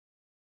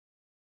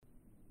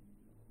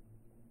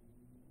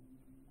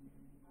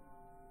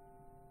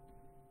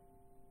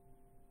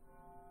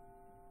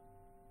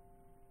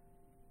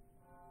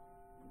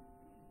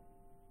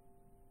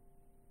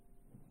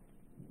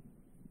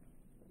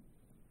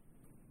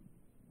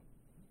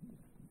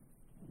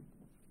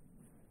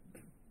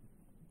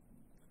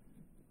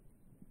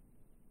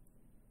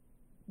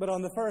But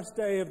on the first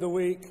day of the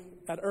week,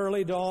 at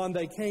early dawn,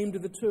 they came to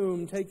the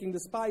tomb, taking the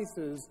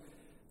spices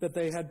that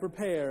they had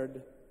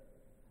prepared.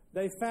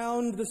 They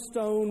found the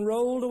stone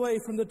rolled away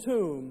from the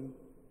tomb,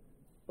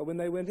 but when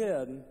they went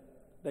in,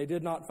 they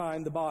did not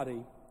find the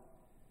body.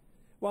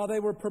 While they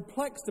were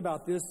perplexed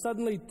about this,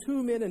 suddenly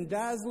 2 men in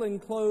dazzling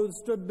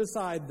clothes stood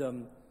beside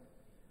them.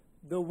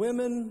 The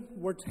women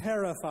were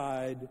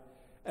terrified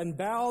and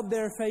bowed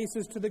their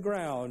faces to the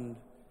ground.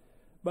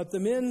 But the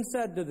men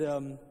said to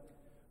them,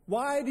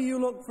 "Why do you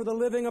look for the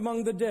living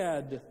among the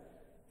dead?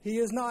 He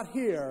is not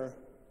here,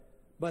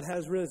 but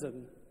has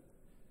risen.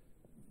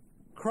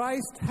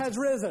 Christ has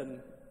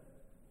risen."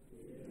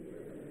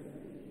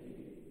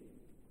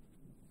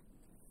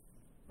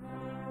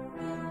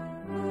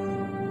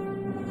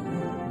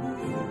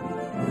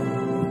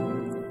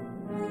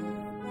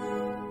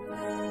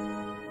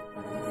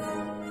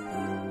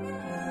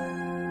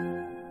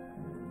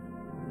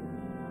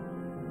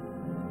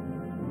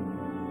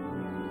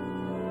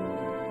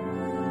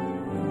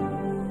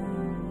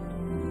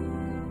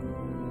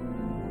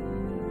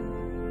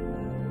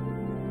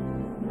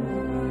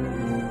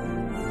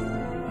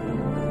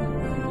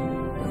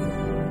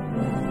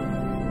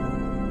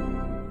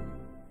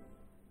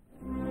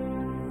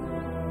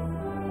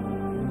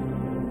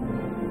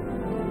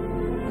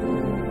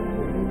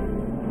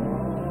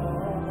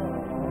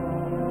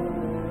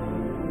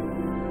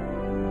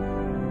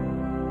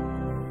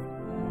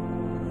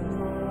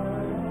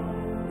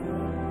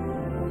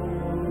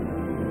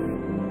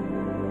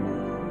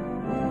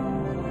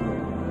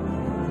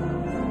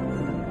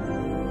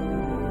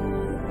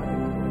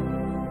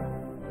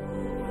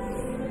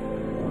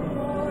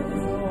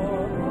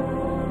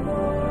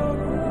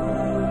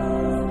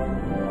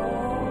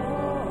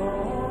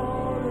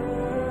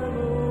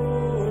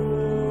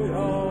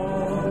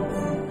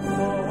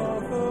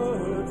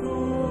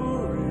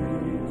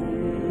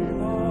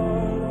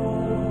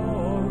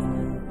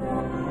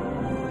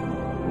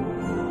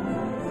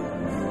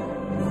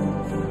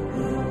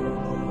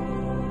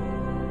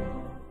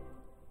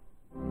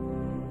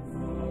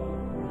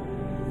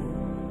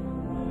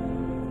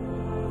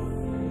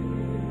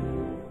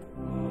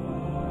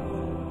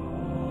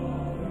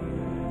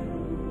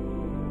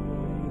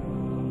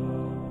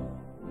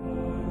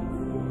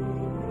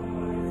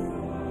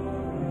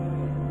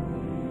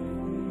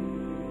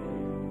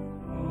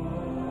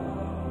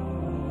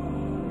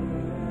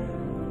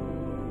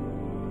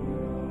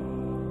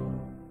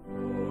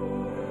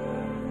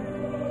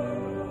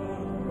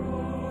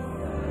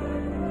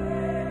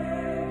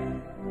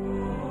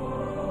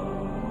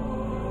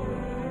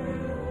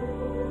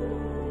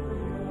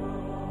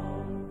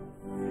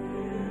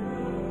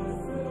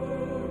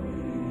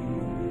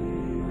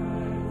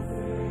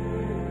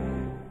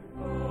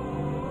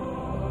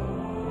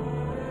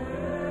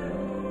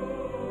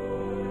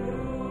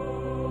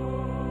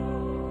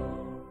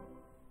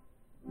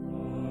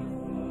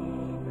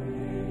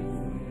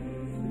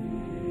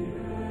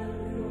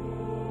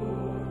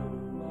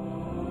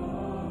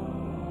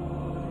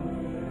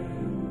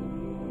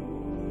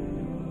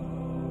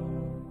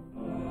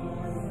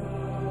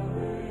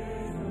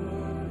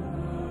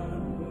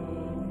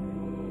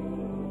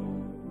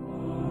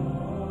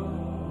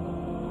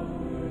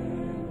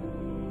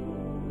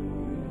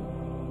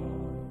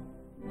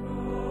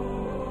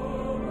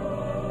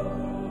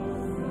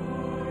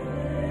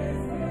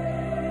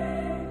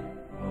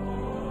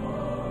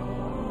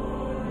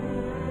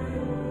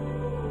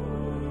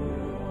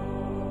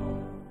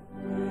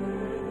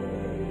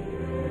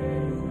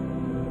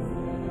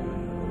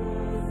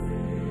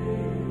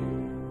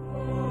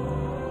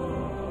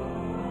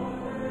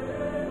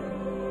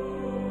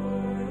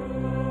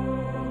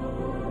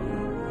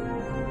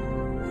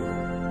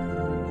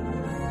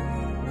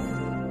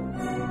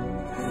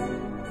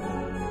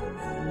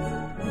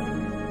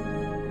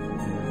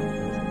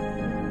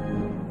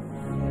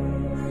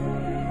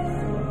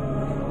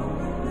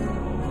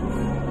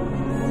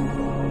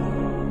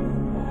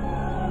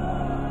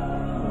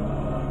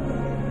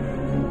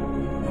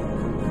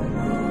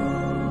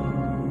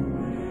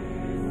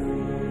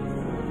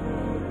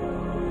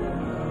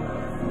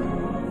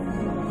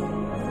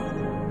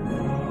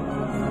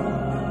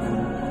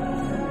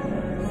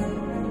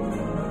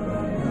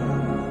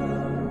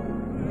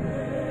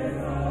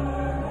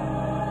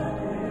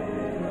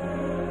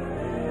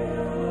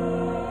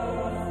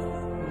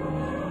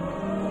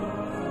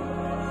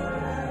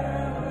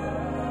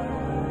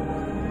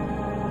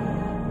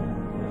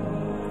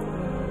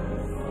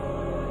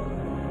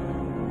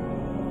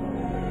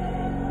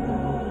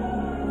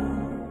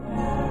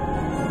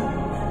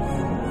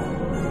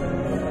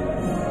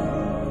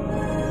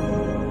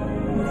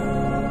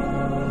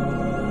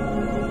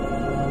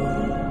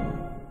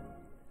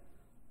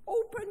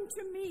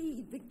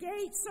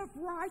 gates of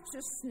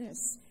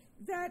righteousness,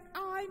 that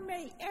I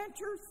may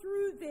enter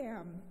through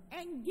them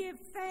and give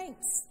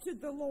thanks to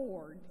the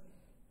Lord.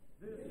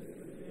 This is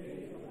the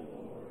day of the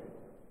Lord.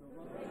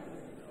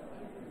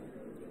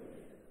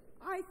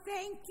 I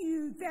thank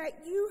you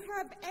that you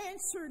have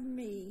answered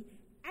me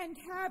and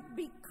have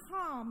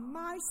become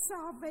my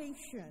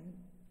salvation.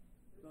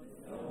 The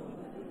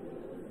stone that the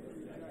builders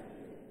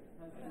rejected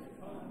has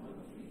become the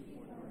chief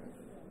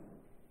cornerstone.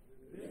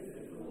 This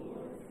is the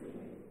Lord's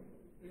doing.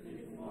 It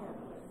is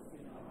marvelous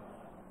in our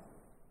eyes.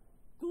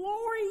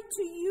 Glory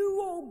to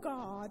you, O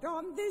God.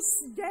 On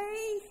this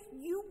day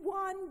you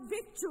won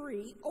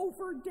victory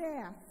over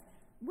death,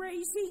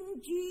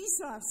 raising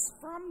Jesus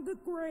from the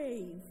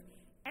grave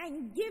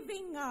and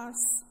giving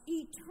us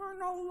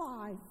eternal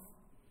life.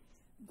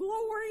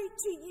 Glory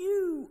to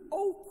you,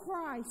 O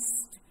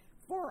Christ.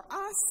 For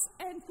us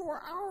and for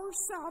our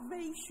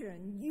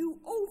salvation, you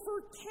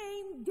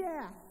overcame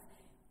death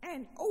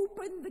and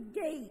opened the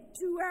gate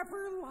to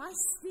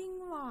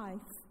everlasting life.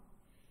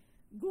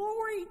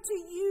 Glory to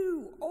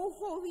you, O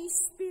Holy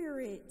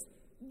Spirit.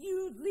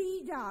 You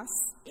lead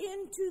us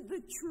into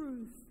the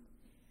truth.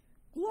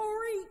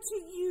 Glory to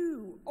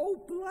you, O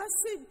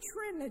Blessed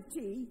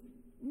Trinity,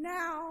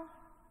 now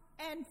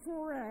and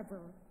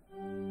forever.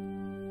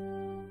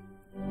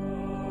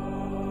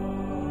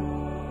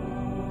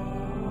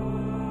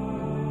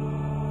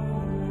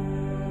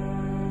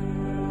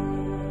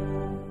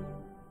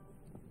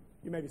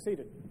 You may be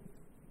seated.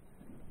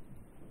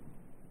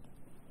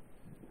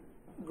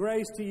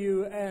 Grace to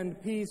you and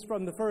peace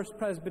from the First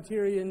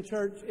Presbyterian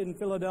Church in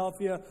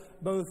Philadelphia,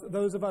 both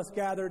those of us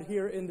gathered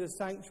here in this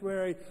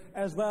sanctuary,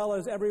 as well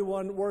as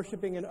everyone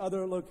worshiping in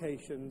other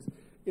locations.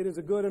 It is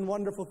a good and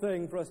wonderful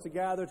thing for us to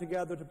gather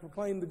together to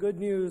proclaim the good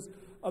news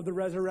of the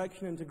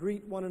resurrection and to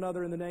greet one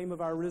another in the name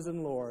of our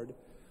risen Lord.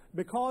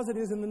 Because it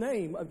is in the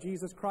name of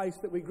Jesus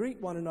Christ that we greet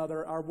one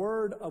another, our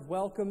word of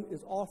welcome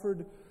is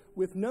offered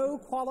with no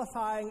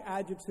qualifying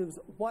adjectives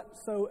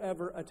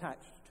whatsoever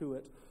attached to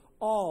it.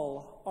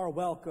 All are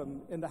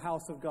welcome in the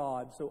house of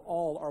God, so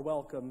all are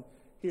welcome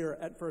here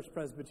at First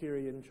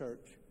Presbyterian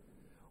Church.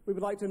 We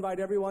would like to invite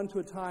everyone to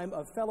a time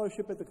of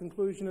fellowship at the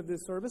conclusion of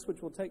this service,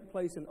 which will take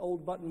place in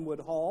Old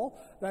Buttonwood Hall.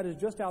 That is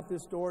just out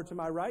this door to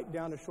my right,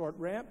 down a short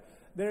ramp.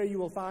 There you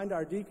will find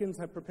our deacons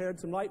have prepared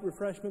some light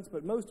refreshments,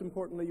 but most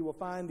importantly, you will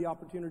find the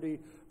opportunity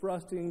for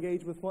us to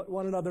engage with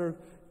one another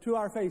to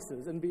our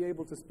faces and be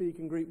able to speak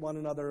and greet one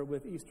another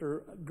with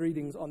Easter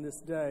greetings on this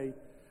day.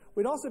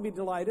 We'd also be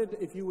delighted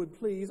if you would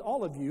please,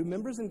 all of you,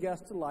 members and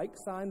guests alike,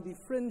 sign the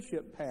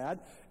friendship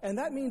pad. And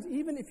that means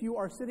even if you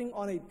are sitting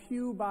on a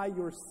pew by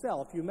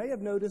yourself, you may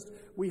have noticed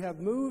we have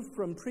moved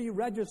from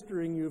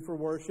pre-registering you for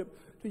worship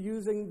to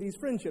using these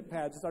friendship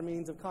pads as our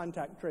means of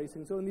contact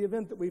tracing. So in the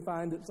event that we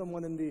find that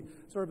someone in the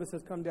service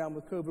has come down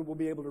with COVID, we'll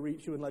be able to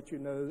reach you and let you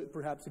know that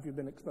perhaps if you've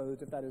been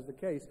exposed, if that is the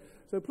case.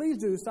 So please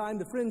do sign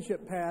the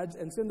friendship pads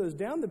and send those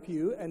down the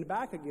pew and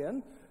back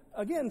again,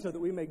 so that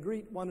we may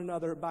greet one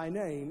another by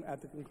name at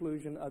the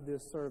conclusion of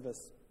this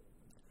service.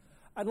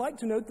 I'd like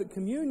to note that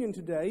communion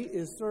today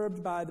is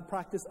served by the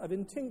practice of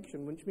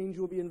intinction, which means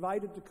you will be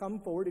invited to come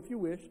forward, if you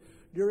wish,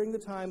 during the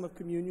time of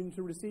communion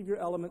to receive your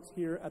elements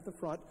here at the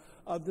front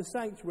of the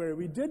sanctuary.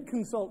 We did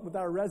consult with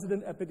our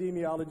resident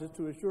epidemiologist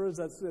to assure us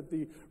that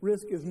the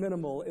risk is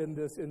minimal in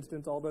this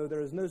instance, although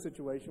there is no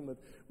situation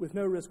with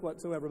no risk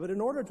whatsoever. But in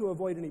order to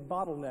avoid any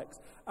bottlenecks,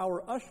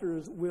 our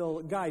ushers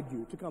will guide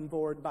you to come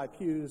forward by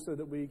pews so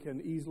that we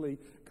can easily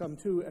come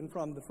to and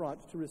from the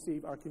front to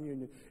receive our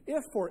communion.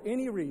 If for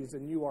any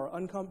reason you are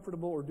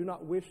uncomfortable or do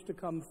not wish to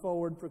come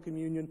forward for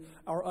communion,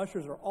 our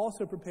ushers are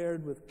also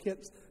prepared with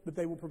kits that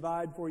they will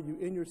provide for you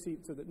in your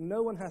seat so that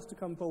no one has to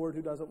come forward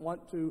who doesn't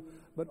want to,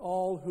 but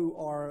all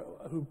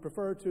who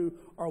prefer to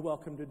are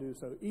welcome to do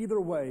so. Either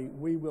way,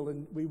 we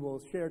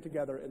will share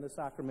together in the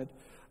sacrament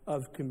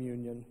of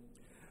communion.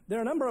 There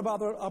are a number of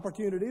other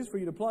opportunities for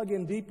you to plug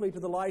in deeply to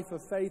the life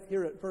of faith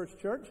here at First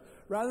Church.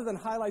 Rather than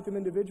highlight them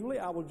individually,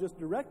 I will just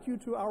direct you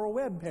to our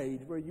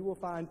webpage where you will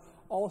find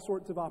all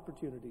sorts of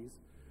opportunities.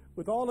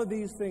 With all of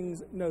these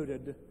things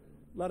noted,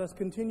 let us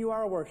continue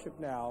our worship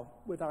now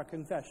with our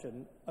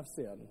confession of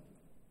sin.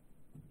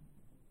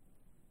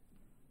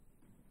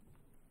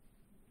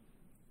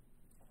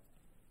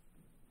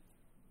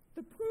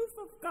 The proof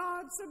of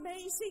God's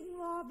amazing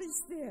love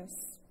is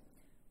this: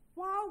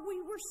 while we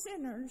were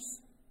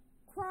sinners,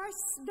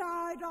 Christ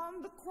died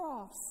on the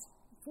cross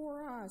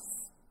for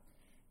us,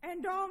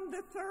 and on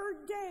the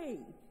third day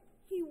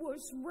he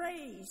was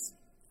raised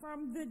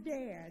from the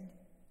dead.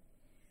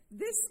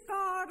 This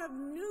God of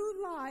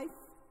new life,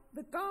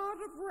 the God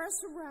of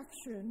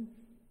resurrection,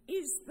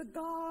 is the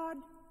God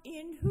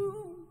in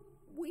whom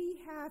we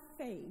have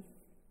faith.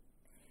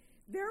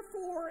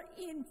 Therefore,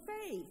 in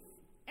faith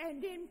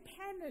and in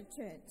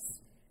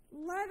penitence,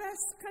 let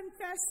us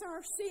confess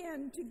our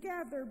sin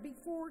together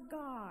before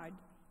God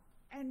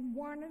and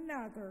one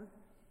another,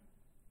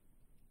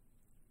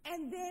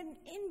 and then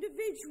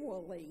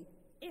individually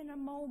in a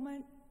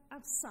moment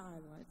of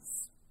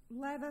silence.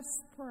 Let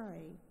us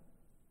pray.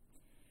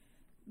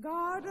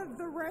 God of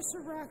the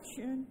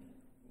resurrection,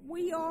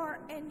 we are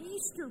an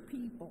Easter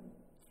people.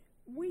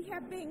 We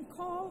have been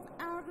called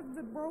out of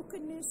the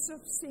brokenness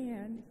of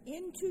sin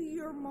into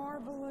your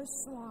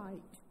marvelous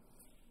light.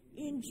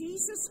 In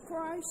Jesus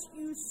Christ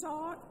you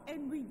sought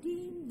and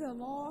redeemed the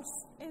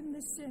lost and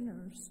the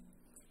sinners.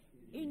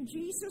 In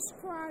Jesus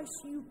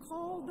Christ you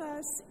called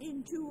us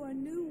into a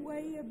new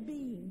way of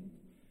being.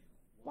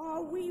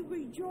 While we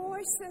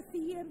rejoice at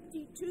the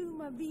empty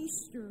tomb of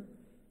Easter,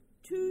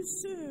 too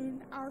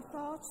soon our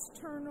thoughts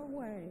turn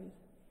away.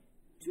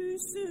 Too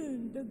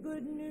soon the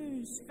good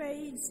news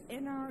fades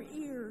in our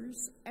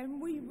ears,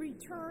 and we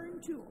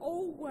return to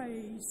old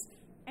ways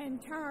and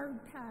tired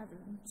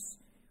patterns.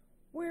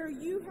 Where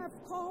you have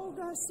called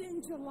us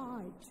into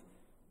light,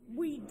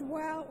 we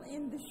dwell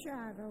in the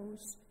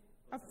shadows,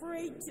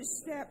 afraid to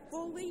step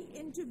fully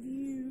into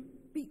view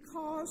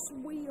because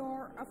we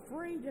are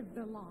afraid of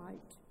the light.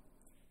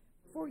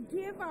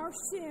 Forgive our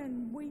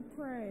sin, we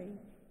pray,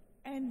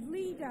 and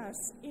lead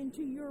us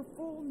into your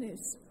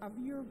fullness of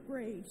your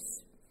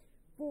grace.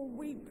 For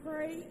we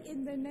pray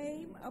in the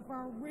name of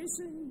our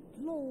risen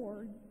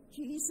Lord,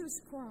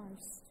 Jesus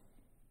Christ.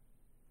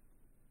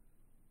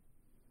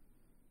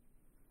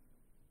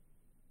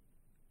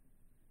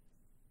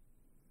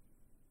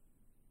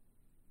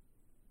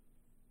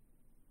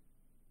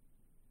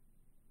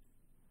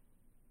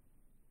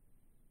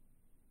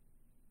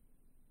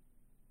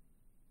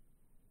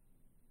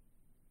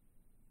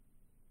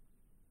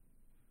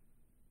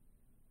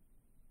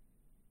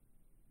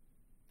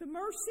 The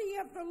mercy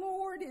of the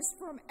Lord is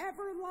from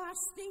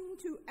everlasting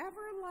to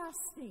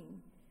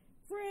everlasting.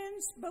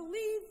 Friends,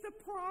 believe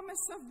the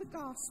promise of the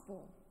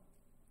gospel.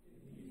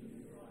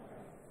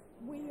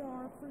 We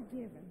are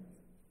forgiven.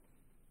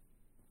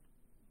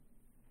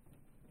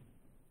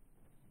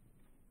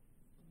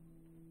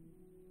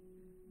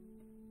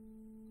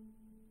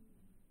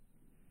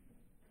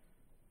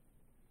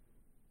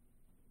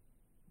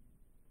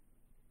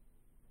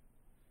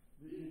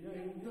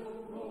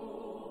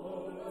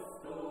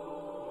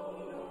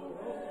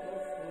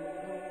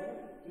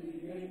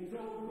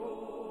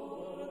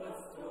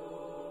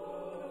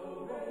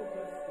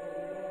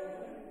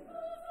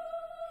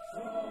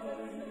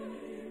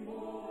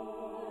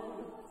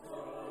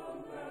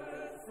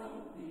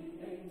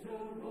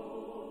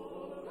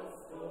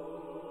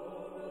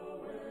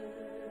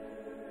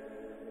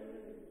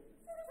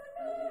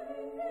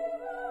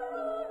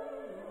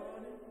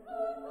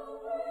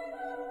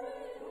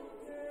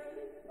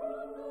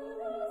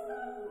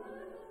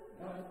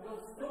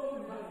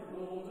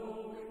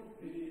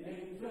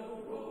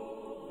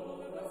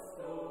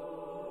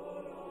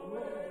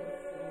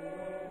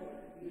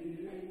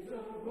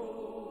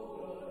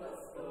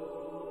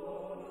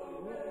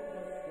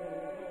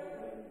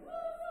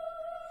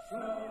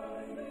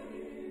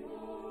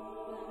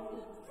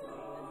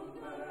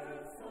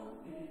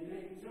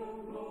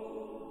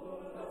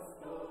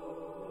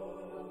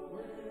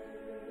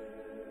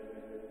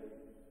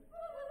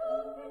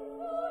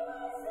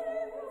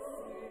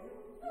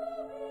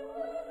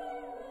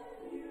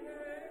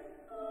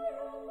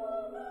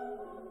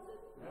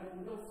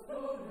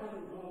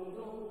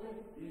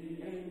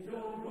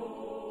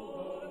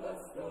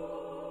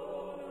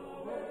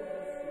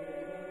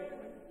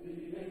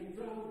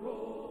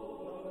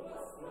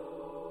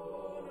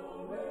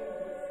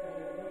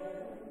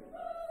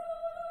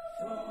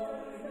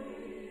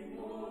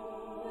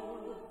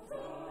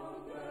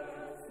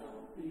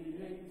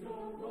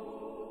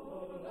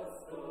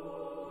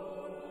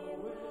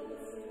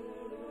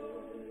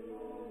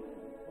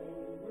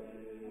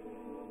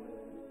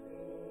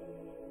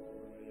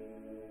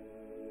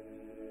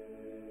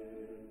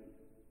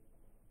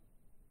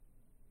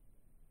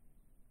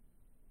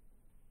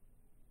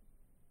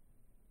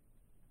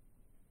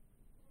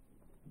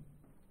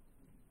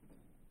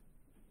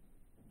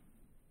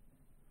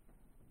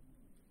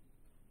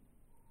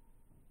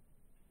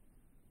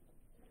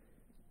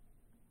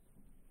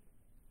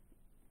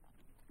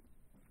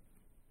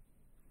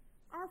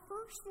 Our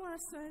first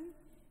lesson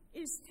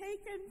is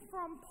taken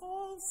from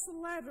Paul's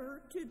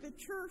letter to the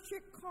church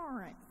at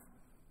Corinth.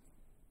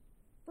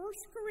 1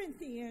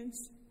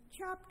 Corinthians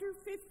chapter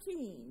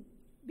 15,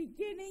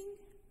 beginning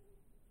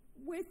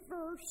with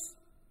verse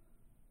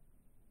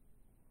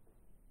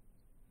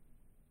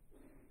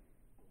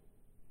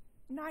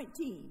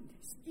 19.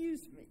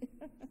 Excuse me.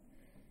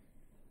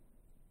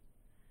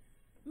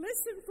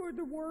 Listen for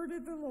the word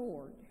of the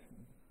Lord.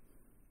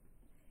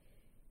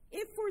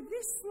 If for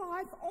this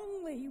life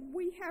only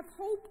we have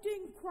hoped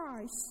in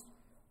Christ,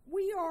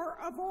 we are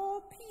of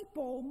all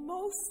people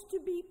most to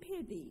be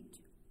pitied.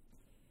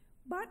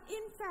 But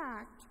in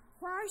fact,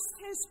 Christ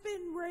has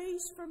been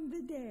raised from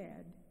the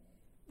dead,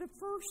 the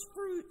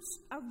firstfruits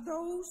of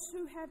those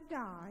who have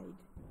died.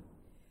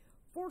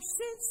 For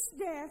since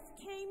death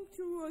came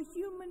through a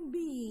human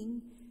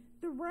being,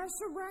 the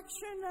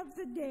resurrection of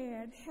the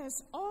dead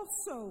has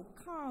also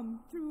come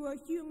through a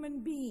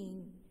human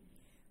being.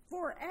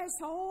 For as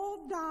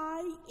all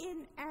die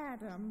in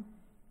Adam,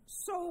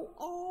 so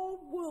all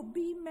will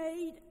be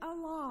made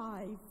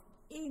alive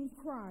in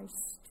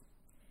Christ.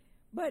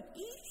 But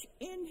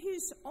each in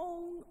his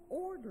own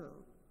order.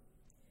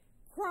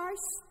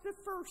 Christ the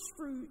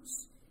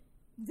firstfruits,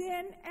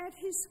 then at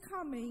his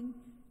coming,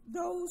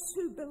 those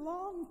who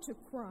belong to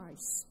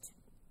Christ.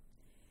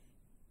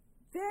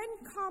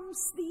 Then comes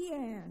the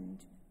end,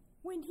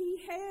 when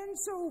he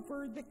hands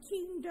over the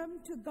kingdom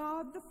to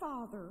God the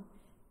Father,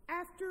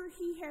 after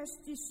he has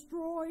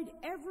destroyed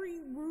every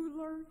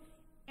ruler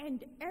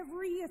and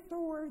every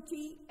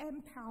authority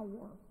and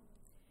power.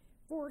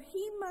 For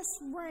he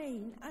must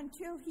reign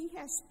until he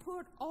has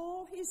put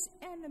all his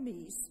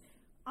enemies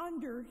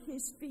under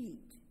his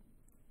feet.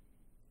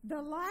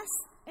 The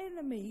last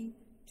enemy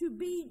to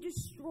be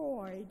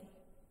destroyed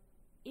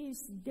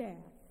is death.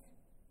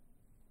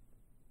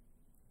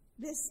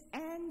 This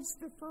ends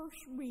the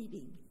first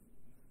reading.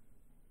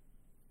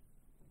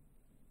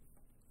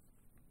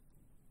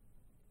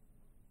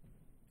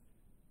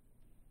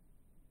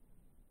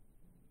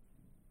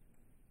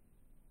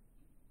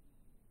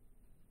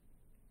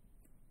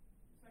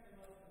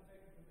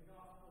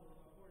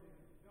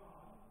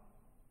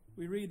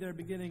 We read there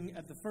beginning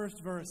at the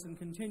first verse and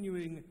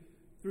continuing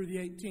through the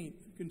 18th.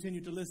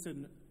 Continue to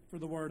listen for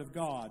the word of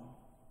God.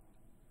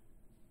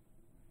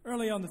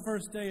 Early on the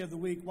first day of the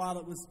week, while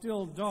it was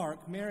still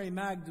dark, Mary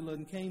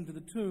Magdalene came to the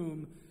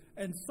tomb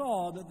and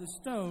saw that the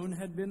stone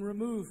had been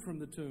removed from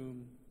the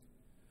tomb.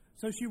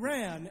 So she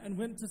ran and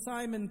went to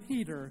Simon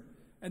Peter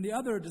and the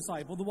other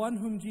disciple, the one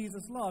whom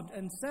Jesus loved,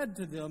 and said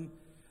to them,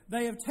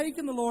 "They have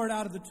taken the Lord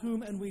out of the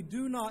tomb, and we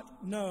do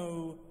not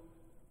know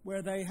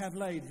where they have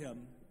laid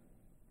him."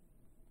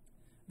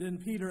 Then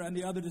Peter and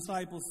the other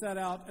disciple set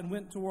out and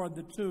went toward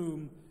the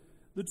tomb.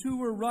 The two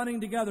were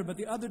running together, but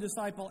the other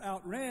disciple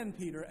outran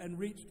Peter and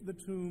reached the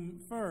tomb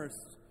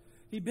first.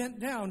 He bent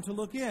down to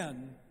look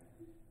in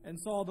and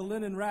saw the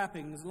linen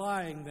wrappings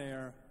lying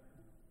there,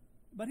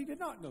 but he did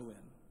not go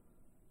in.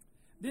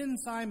 Then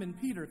Simon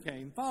Peter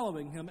came,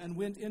 following him, and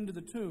went into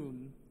the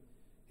tomb.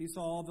 He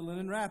saw the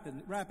linen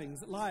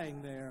wrappings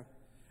lying there,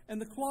 and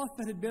the cloth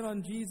that had been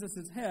on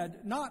Jesus'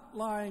 head, not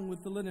lying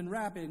with the linen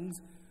wrappings,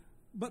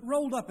 but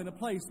rolled up in a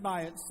place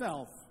by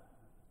itself.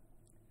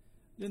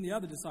 Then the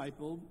other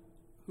disciple,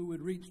 who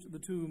had reached the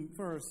tomb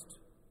first,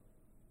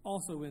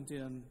 also went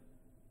in,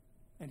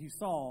 and he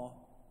saw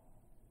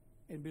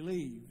and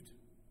believed.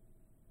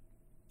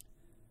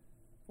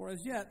 For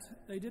as yet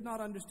they did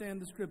not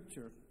understand the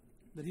scripture,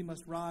 that he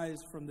must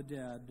rise from the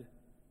dead.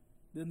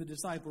 Then the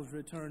disciples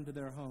returned to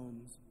their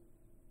homes.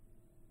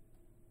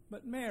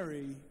 But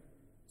Mary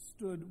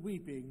stood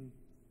weeping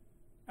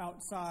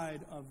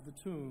outside of the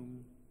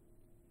tomb.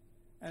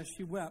 As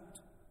she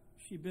wept,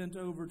 she bent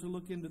over to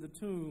look into the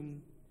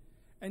tomb,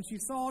 and she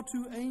saw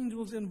two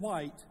angels in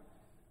white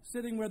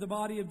sitting where the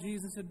body of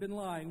Jesus had been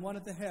lying, one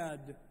at the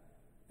head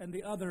and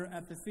the other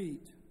at the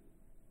feet.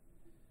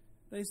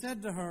 They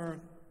said to her,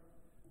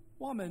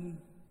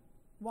 "Woman,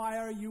 why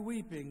are you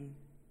weeping?"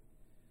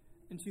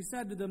 And she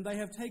said to them, "They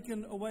have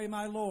taken away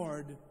my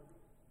Lord,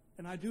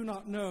 and I do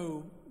not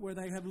know where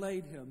they have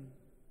laid him."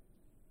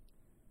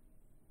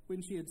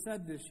 When she had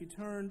said this, she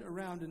turned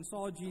around and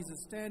saw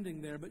Jesus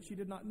standing there, but she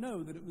did not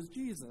know that it was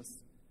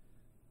Jesus.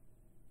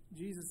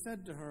 Jesus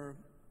said to her,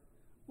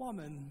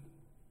 "Woman,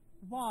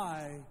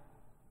 why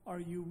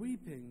are you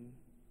weeping?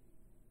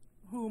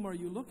 Whom are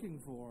you looking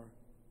for?"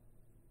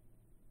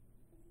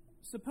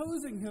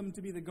 Supposing him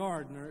to be the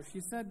gardener, she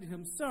said to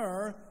him,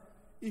 "Sir,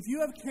 if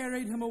you have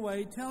carried him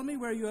away, tell me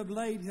where you have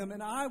laid him,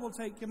 and I will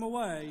take him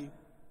away."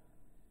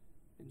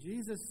 And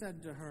Jesus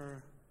said to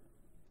her,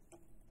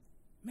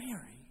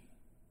 "Mary."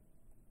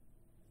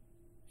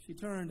 She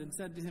turned and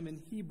said to him in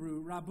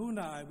Hebrew,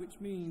 "Rabboni," which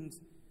means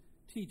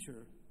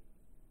teacher.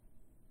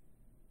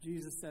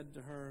 Jesus said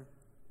to her,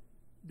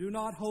 "Do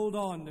not hold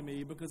on to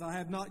me, because I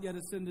have not yet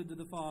ascended to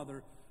the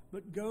Father,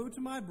 but go to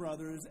my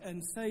brothers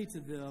and say to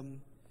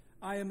them,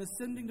 I am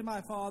ascending to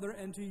my Father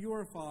and to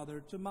your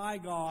Father, to my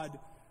God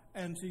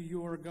and to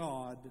your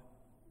God."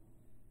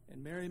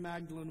 And Mary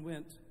Magdalene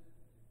went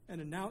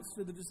and announced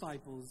to the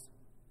disciples,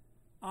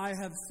 "I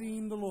have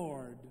seen the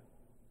Lord."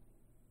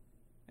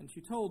 And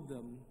she told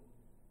them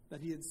that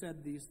he had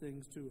said these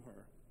things to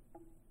her.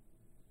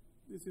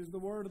 This is the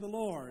word of the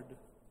Lord.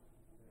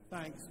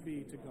 Thanks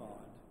be to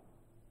God.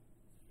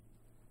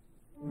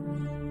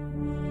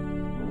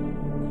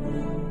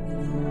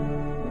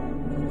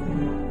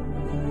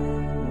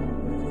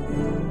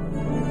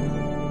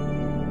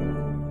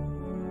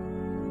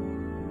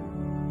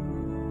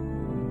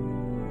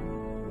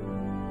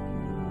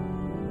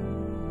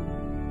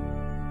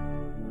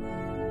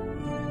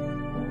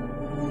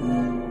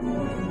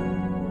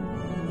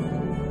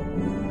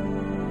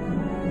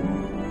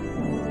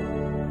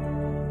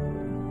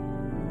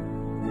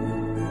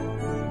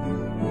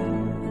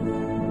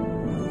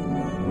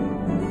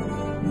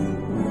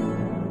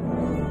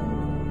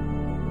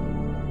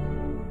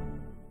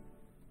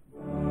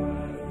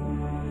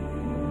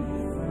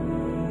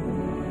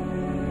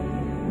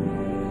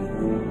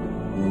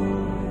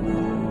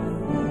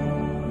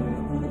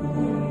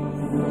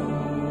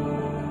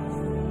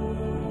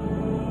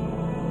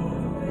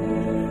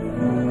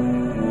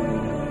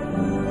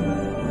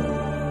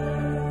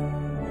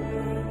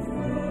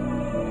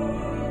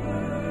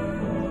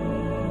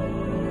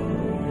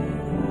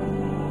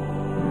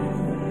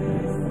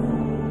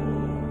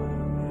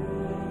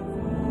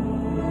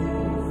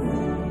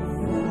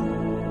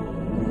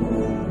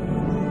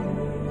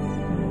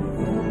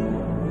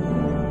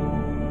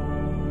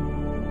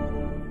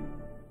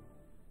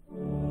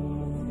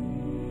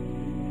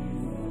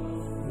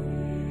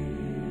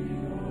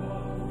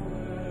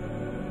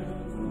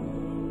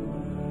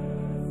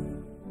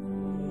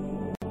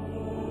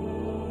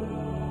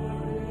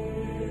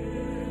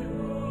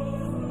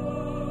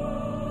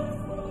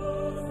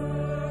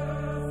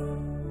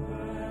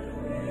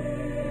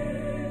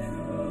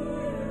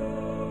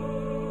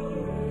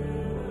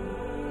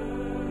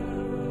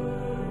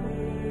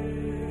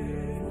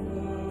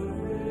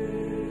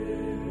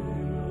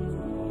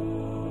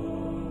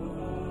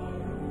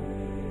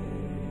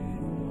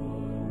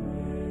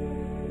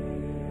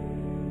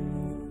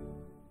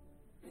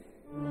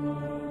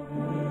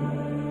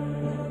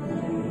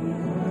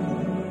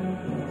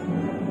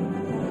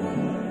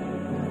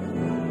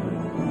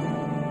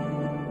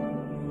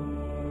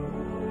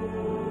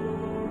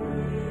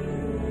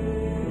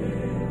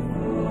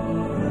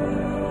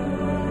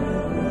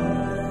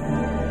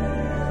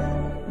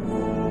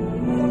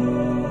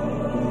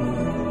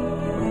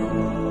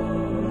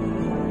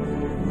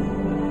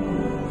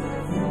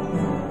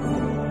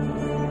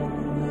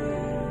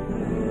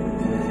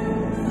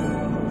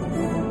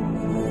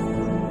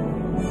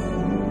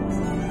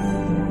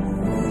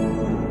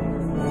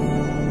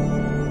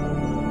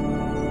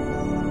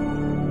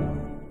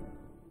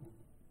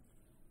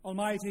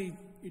 Almighty,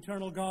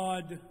 eternal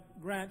God,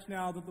 grant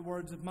now that the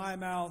words of my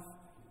mouth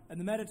and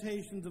the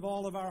meditations of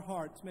all of our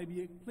hearts may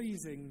be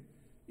pleasing,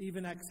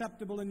 even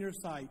acceptable in your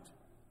sight,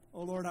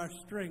 O Lord, our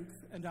strength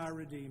and our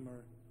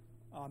Redeemer.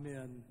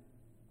 Amen.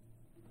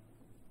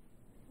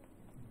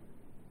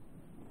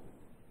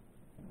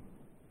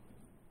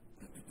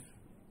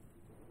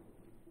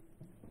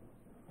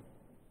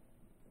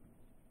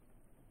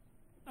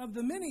 Of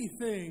the many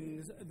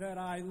things that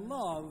I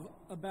love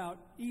about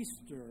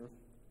Easter,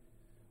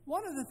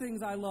 one of the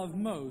things I love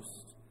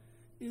most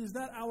is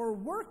that our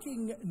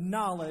working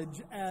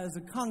knowledge as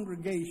a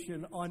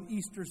congregation on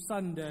Easter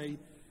Sunday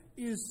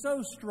is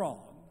so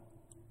strong.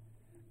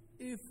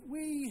 If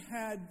we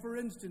had, for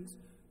instance,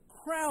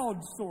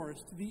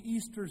 crowdsourced the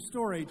Easter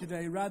story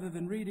today rather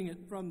than reading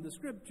it from the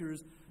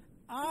Scriptures,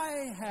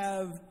 I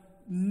have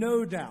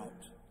no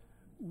doubt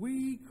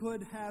we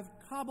could have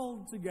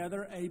cobbled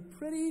together a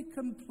pretty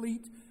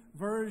complete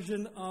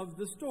version of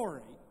the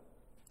story.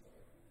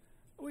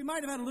 We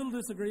might have had a little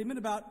disagreement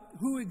about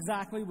who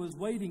exactly was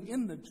waiting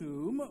in the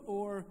tomb,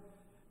 or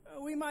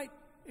we might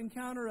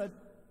encounter a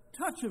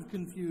touch of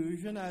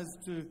confusion as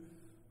to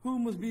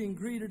whom was being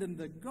greeted in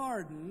the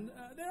garden.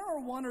 There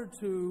are one or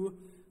two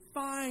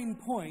fine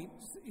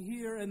points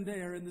here and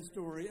there in the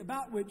story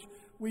about which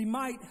we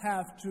might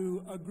have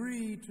to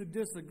agree to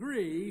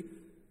disagree,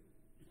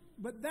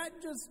 but that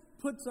just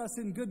puts us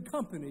in good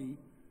company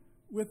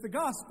with the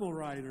gospel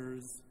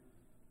writers,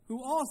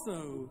 who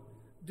also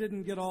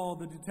didn't get all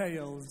the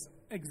details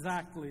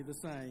exactly the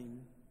same.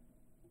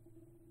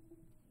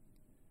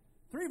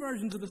 Three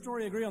versions of the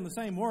story agree on the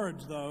same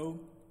words,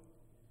 though.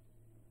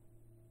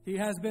 He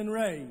has been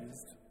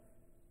raised.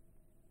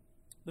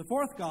 The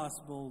fourth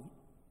gospel,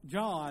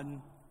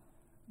 John,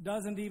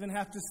 doesn't even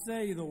have to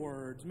say the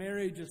words.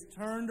 Mary just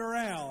turned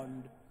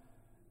around,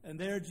 and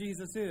there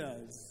Jesus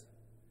is.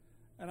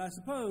 And I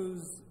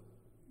suppose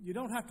you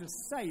don't have to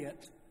say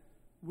it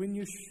when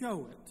you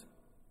show it.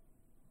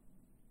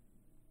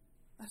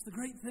 That's the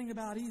great thing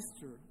about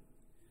Easter.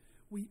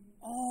 We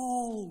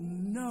all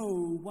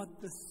know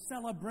what the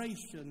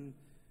celebration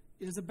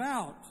is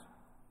about,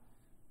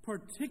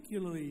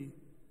 particularly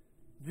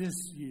this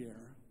year,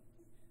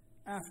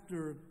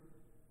 after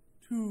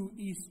 2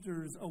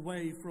 Easters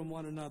away from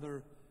one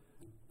another.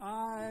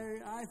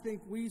 I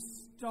think we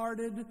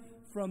started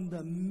from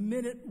the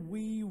minute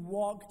we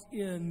walked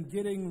in,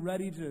 getting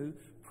ready to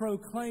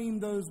proclaim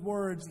those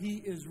words, "He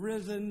is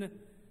risen,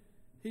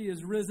 He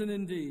is risen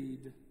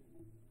indeed."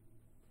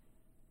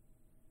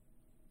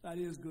 That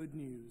is good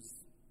news.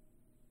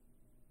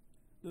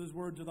 Those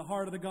words are the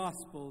heart of the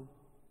gospel,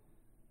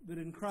 that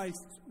in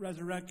Christ's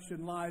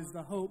resurrection lies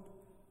the hope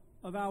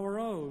of our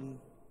own.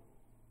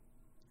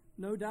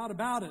 No doubt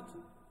about it.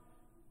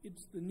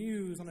 It's the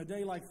news on a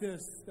day like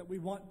this that we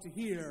want to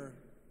hear.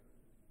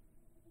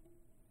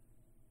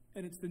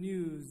 And it's the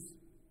news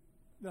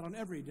that on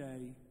every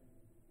day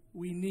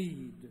we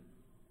need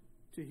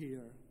to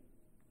hear.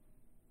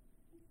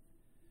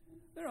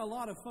 There are a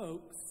lot of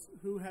folks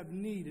who have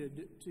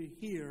needed to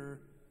hear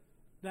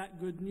that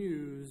good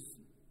news.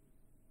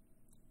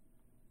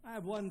 I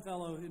have one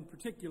fellow in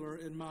particular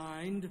in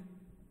mind.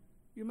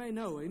 You may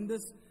know him.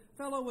 This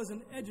fellow was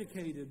an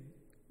educated,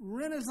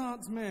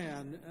 Renaissance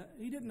man.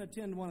 He didn't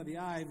attend one of the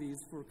Ivies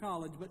for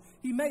college, but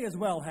he may as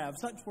well have.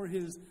 Such were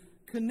his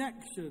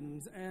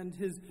connections and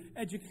his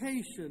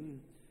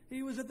education.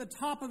 He was at the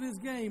top of his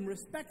game,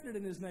 respected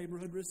in his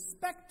neighborhood,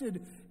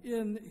 respected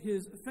in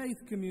his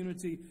faith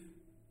community.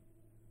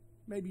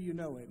 Maybe you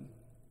know him.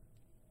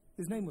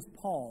 His name was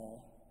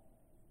Paul.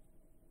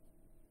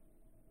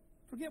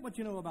 Forget what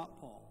you know about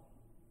Paul.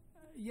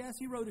 Yes,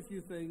 he wrote a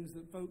few things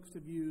that folks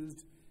have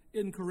used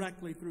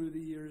incorrectly through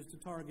the years to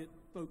target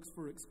folks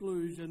for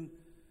exclusion.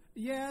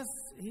 Yes,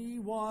 he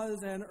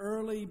was an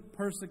early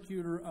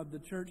persecutor of the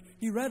church.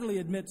 He readily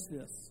admits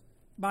this.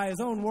 By his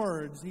own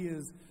words, he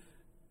is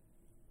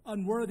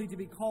unworthy to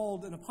be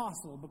called an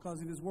apostle because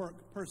of his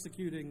work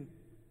persecuting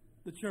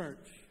the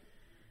church.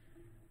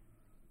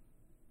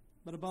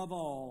 But above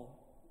all,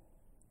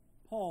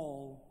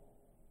 Paul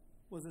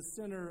was a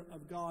sinner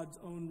of God's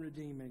own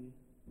redeeming.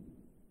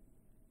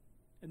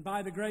 And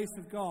by the grace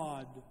of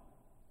God,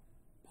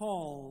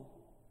 Paul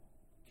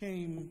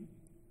came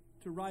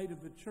to write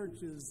of the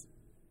church's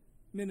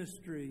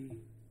ministry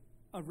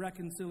of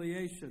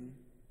reconciliation.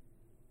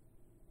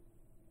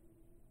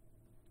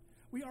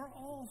 We are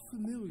all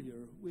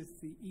familiar with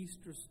the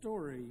Easter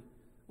story.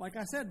 Like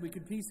I said, we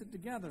could piece it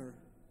together.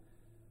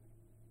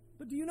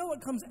 But do you know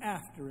what comes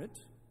after it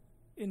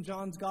in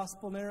John's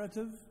gospel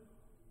narrative?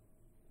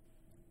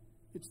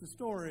 It's the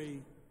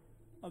story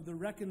of the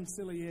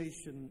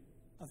reconciliation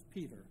of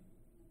Peter.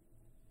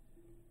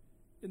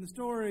 In the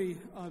story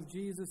of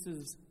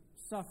Jesus'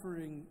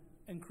 suffering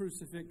and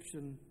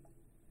crucifixion,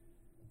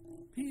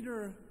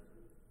 Peter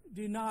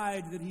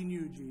denied that he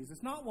knew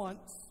Jesus, not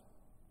once,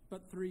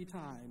 but 3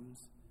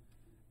 times,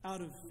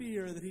 out of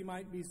fear that he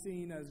might be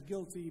seen as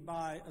guilty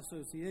by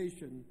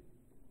association.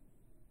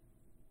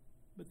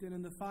 But then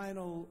in the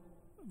final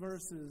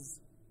verses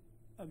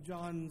of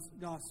John's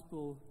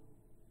gospel,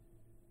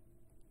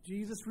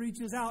 Jesus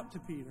reaches out to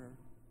Peter.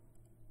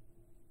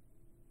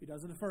 He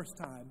does it a first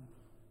time.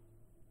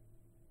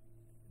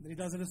 Then he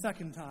does it a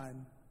second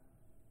time.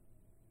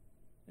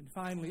 And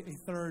finally, a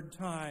third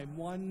time,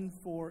 one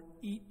for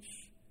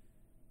each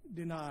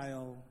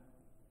denial,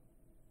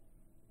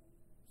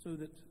 so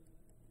that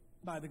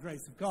by the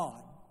grace of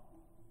God,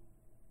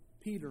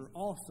 Peter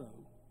also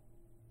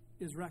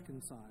is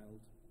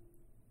reconciled.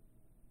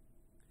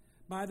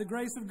 By the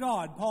grace of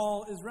God,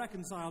 Paul is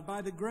reconciled.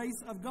 By the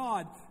grace of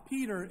God,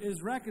 Peter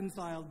is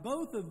reconciled.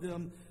 Both of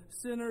them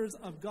sinners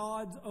of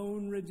God's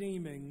own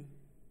redeeming.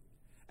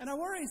 And I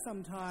worry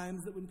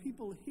sometimes that when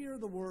people hear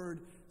the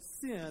word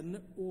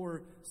sin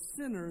or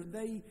sinner,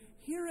 they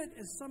hear it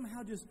as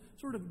somehow just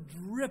sort of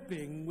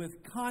dripping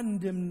with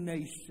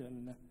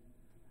condemnation.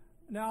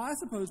 Now, I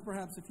suppose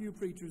perhaps a few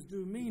preachers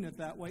do mean it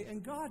that way,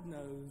 and God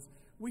knows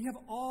we have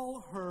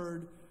all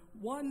heard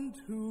one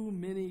too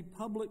many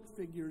public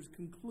figures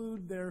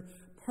conclude their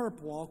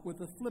perp walk with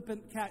the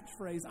flippant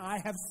catchphrase, "I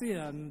have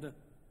sinned."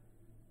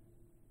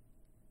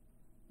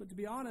 But to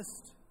be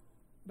honest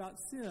about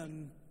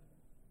sin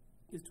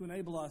is to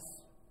enable us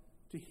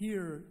to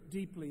hear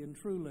deeply and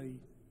truly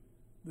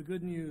the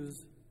good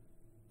news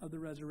of the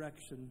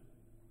resurrection.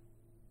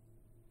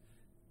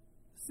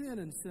 Sin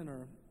and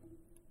sinner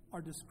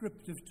are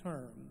descriptive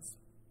terms.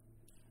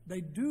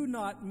 They do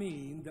not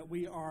mean that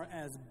we are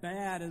as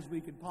bad as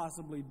we could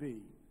possibly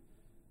be.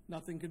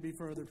 Nothing could be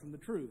further from the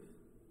truth.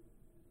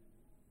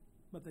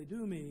 But they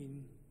do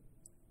mean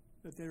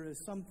that there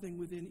is something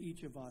within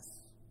each of us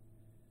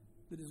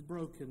that is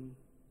broken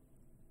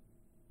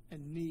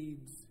and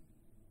needs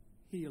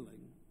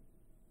healing.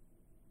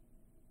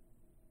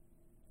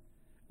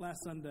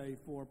 Last Sunday,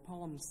 for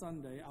Palm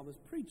Sunday, I was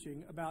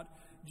preaching about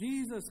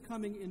Jesus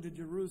coming into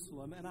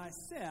Jerusalem, and I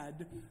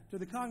said to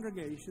the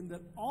congregation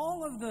that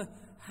all of the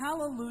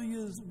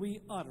hallelujahs we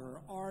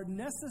utter are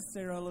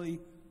necessarily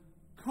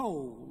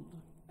cold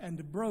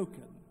and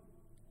broken.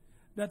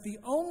 That the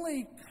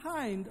only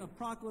kind of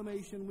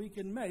proclamation we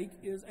can make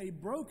is a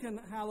broken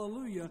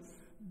hallelujah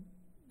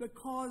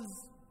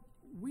because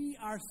we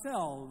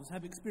ourselves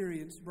have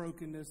experienced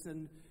brokenness,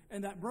 and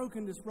that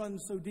brokenness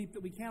runs so deep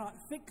that we cannot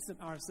fix it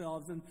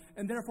ourselves,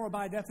 and therefore,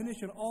 by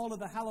definition, all of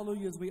the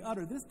hallelujahs we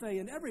utter this day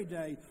and every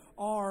day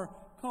are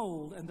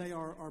cold and they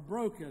are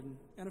broken.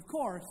 And of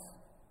course,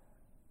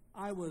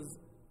 I was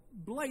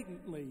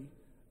blatantly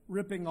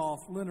ripping off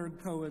Leonard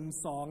Cohen's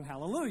song,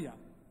 Hallelujah.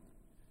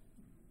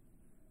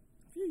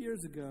 A few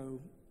years ago,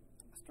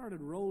 I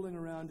started rolling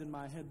around in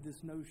my head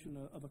this notion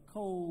of a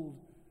cold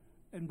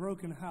and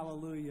broken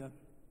hallelujah.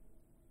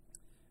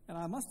 And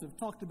I must have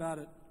talked about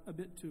it a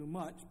bit too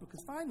much,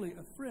 because finally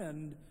a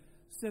friend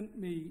sent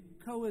me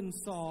Cohen's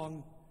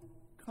song,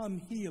 Come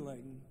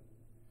Healing,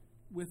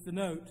 with the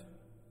note,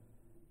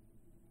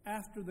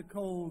 after the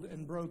cold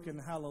and broken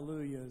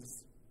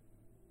hallelujahs,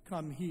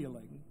 come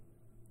healing.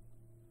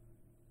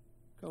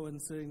 Cohen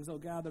sings, "Oh,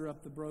 gather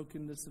up the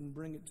brokenness and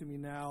bring it to me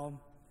now,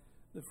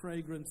 the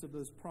fragrance of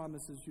those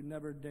promises you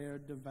never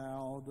dared to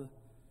vow, the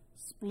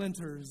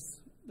splinters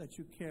that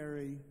you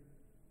carry,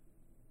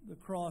 the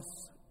cross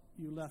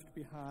you left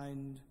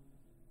behind.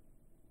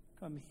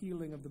 Come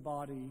healing of the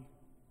body,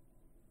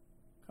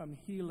 come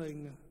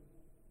healing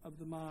of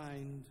the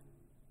mind,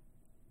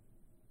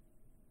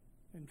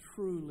 and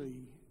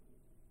truly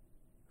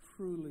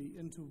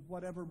into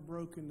whatever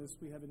brokenness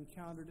we have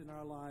encountered in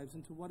our lives,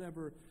 into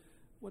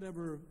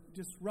whatever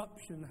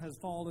disruption has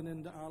fallen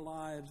into our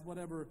lives,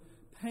 whatever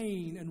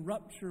pain and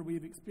rupture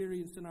we've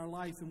experienced in our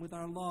life and with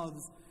our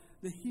loves,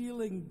 the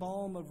healing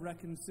balm of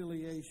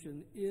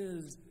reconciliation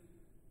is,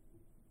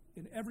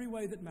 in every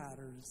way that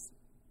matters,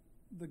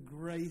 the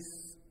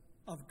grace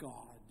of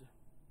God.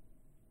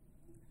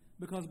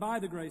 Because by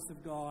the grace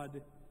of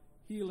God,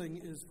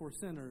 healing is for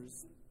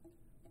sinners.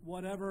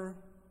 Whatever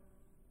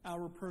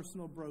our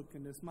personal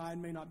brokenness,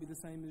 mine may not be the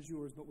same as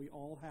yours, but we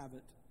all have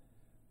it.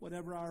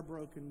 Whatever our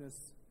brokenness,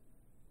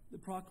 the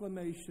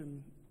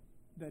proclamation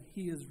that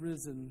He is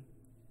risen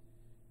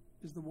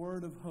is the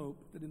word of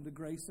hope that in the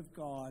grace of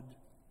God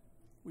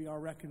we are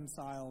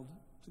reconciled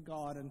to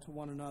God and to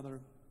one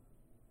another.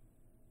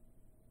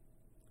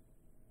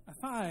 I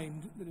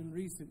find that in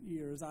recent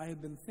years I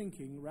have been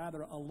thinking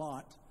rather a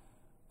lot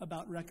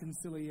about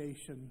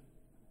reconciliation.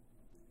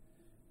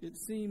 It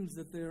seems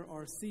that there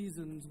are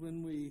seasons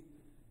when we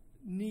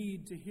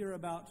need to hear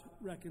about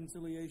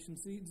reconciliation,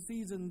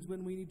 seasons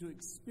when we need to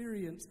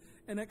experience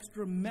an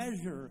extra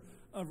measure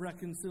of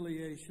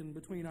reconciliation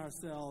between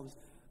ourselves.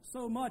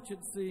 So much,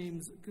 it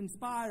seems,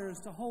 conspires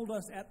to hold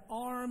us at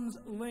arm's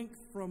length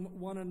from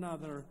one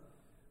another,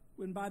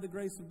 when by the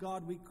grace of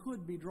God we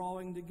could be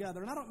drawing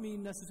together. And I don't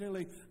mean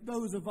necessarily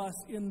those of us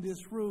in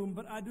this room,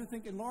 but I do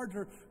think in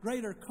larger,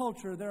 greater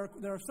culture, there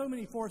are so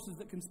many forces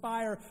that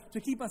conspire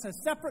to keep us as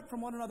separate from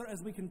one another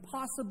as we can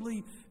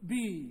possibly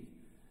be.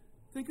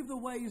 Think of the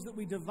ways that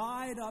we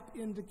divide up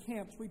into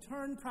camps. We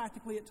turn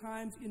practically at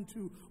times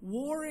into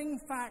warring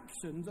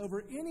factions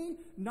over any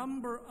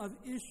number of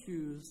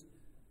issues,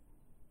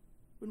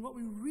 when what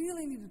we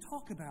really need to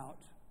talk about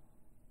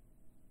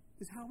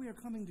is how we are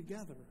coming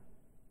together.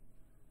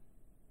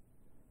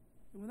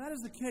 And when that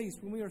is the case,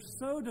 when we are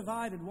so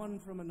divided one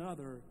from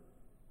another,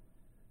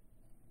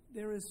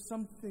 there is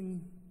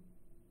something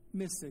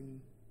missing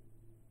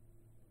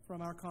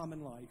from our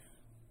common life.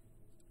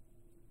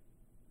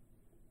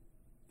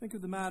 Think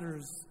of the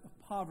matters of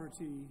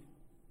poverty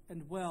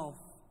and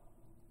wealth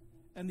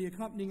and the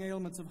accompanying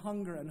ailments of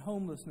hunger and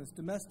homelessness,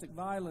 domestic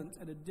violence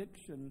and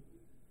addiction.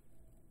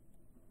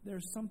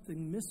 There's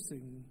something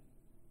missing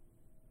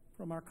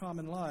from our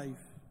common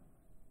life.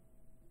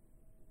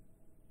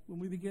 When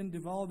we begin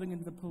devolving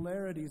into the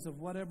polarities of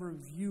whatever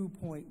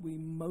viewpoint we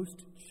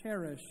most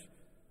cherish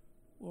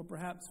or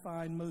perhaps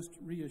find most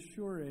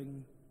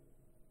reassuring,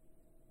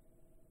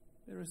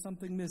 there is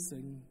something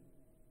missing.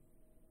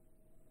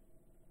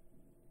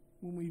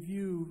 When we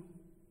view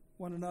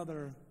one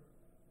another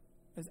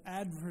as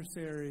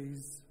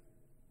adversaries,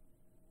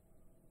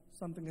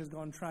 something has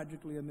gone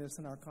tragically amiss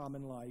in our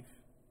common life.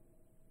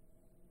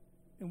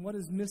 And what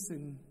is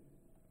missing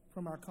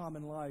from our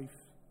common life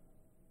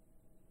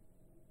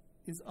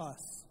is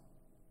us.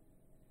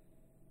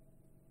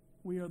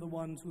 We are the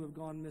ones who have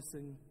gone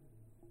missing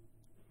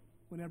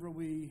whenever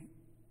we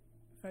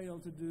fail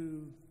to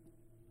do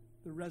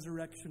the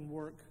resurrection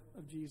work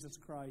of Jesus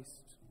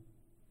Christ.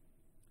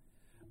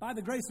 By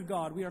the grace of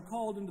God, we are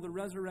called into the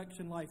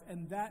resurrection life,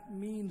 and that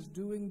means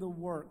doing the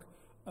work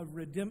of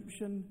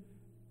redemption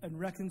and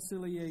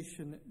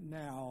reconciliation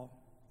now.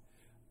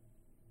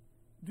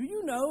 Do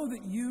you know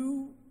that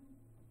you,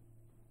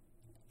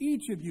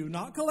 each of you,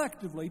 not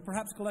collectively,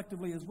 perhaps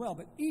collectively as well,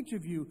 but each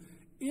of you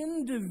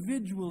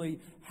individually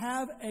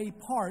have a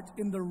part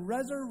in the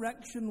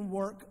resurrection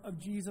work of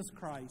Jesus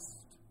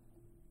Christ?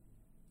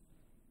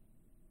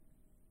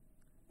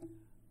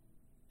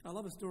 I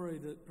love a story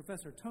that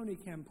Professor Tony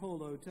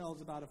Campolo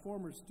tells about a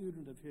former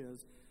student of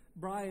his,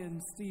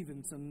 Brian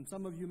Stevenson.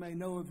 Some of you may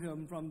know of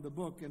him from the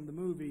book and the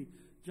movie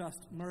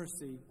Just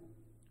Mercy.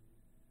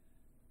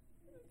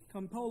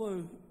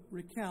 Campolo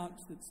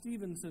recounts that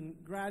Stevenson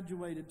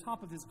graduated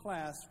top of his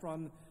class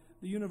from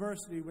the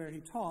university where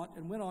he taught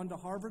and went on to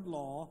Harvard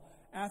Law,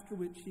 after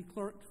which he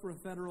clerked for a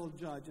federal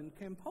judge. And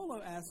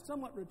Campolo asked,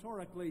 somewhat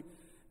rhetorically,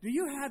 do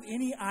you have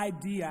any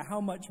idea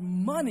how much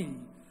money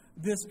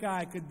this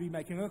guy could be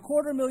making?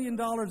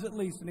 $250,000 at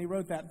least, and he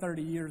wrote that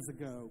 30 years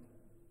ago.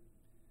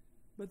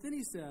 But then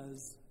he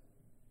says,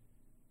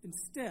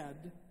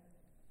 instead,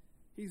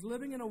 he's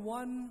living in a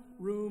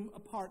one-room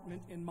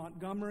apartment in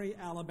Montgomery,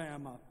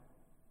 Alabama.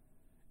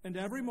 And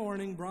every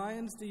morning,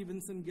 Brian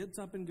Stevenson gets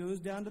up and goes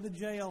down to the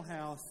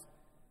jailhouse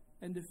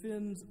and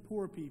defends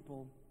poor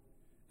people,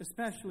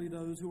 especially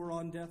those who are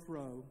on death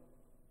row.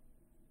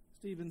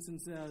 Stevenson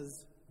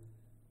says,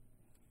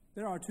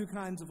 there are two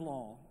kinds of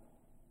law.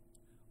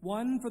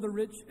 One for the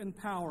rich and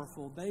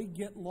powerful. They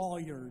get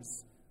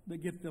lawyers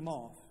that get them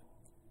off.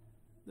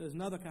 There's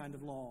another kind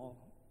of law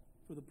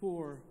for the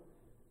poor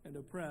and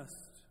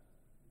oppressed.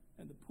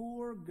 And the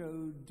poor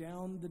go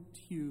down the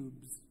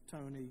tubes,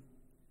 Tony,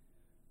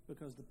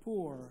 because the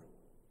poor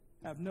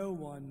have no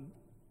one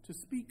to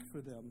speak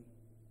for them.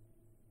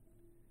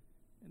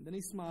 And then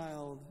he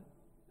smiled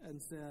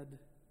and said,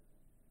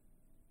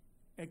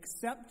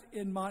 except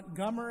in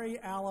Montgomery,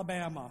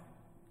 Alabama.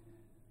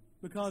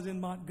 Because in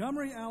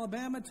Montgomery,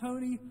 Alabama,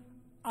 Tony,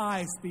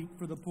 I speak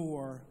for the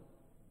poor.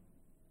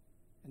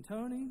 And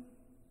Tony,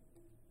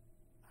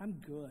 I'm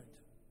good.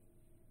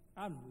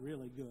 I'm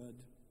really good.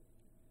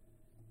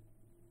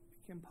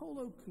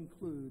 Campolo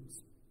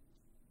concludes,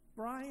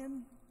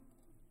 Brian,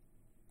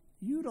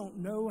 you don't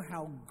know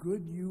how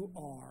good you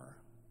are.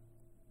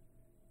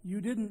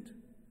 You didn't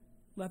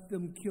let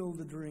them kill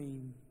the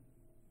dream.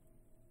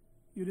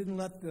 You didn't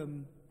let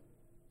them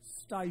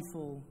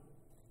stifle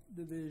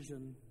the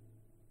vision.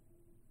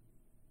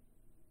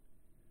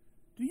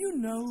 Do you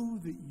know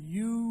that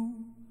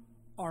you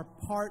are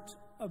part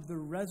of the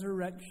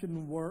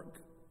resurrection work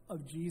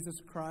of Jesus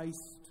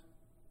Christ?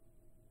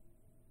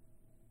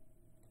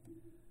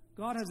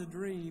 God has a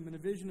dream and a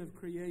vision of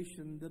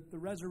creation that the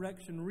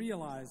resurrection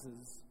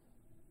realizes,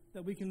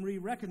 that we can be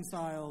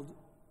reconciled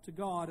to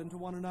God and to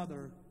one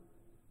another,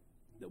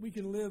 that we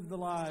can live the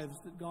lives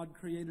that God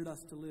created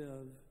us to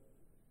live.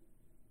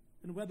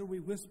 And whether we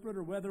whisper it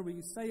or whether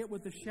we say it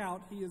with a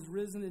shout, He is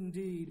risen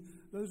indeed.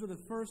 Those are the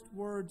first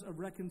words of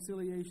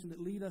reconciliation that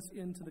lead us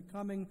into the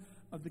coming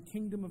of the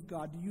kingdom of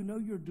God. Do you know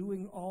you're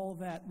doing all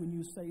that when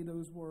you say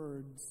those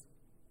words?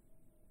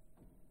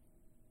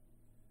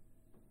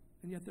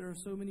 And yet there are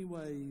so many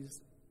ways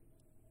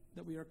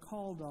that we are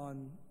called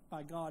on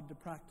by God to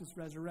practice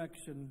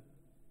resurrection.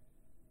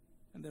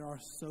 And there are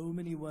so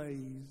many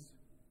ways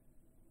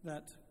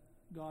that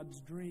God's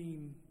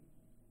dream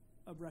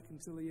of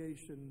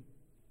reconciliation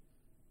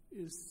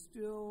is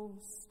still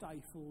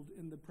stifled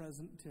in the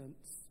present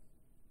tense.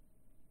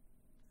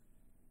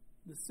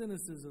 The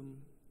cynicism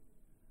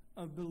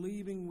of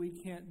believing we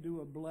can't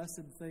do a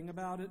blessed thing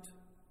about it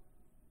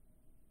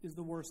is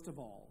the worst of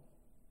all.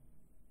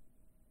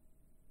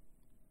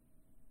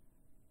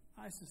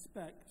 I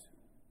suspect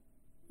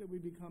that we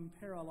become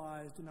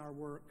paralyzed in our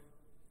work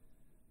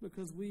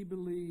because we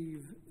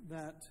believe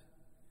that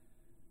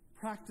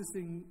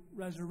practicing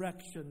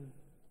resurrection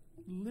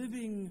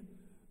living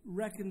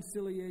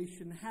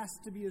reconciliation has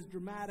to be as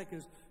dramatic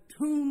as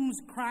tombs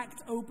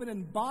cracked open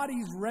and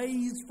bodies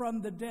raised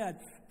from the dead.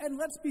 And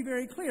let's be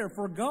very clear,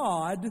 for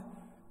God,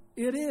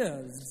 it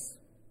is.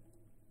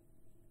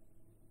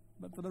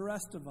 But for the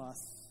rest of us,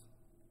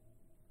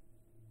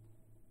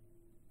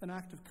 an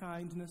act of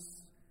kindness,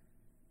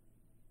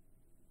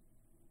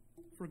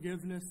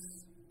 forgiveness,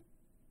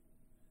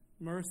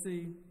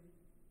 mercy.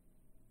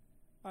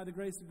 By the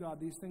grace of God,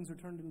 these things are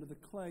turned into the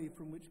clay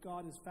from which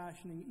God is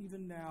fashioning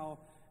even now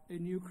a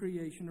new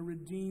creation, a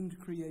redeemed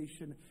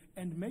creation,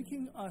 and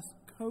making us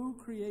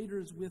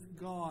co-creators with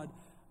God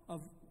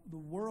of the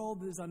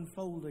world that is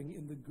unfolding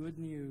in the good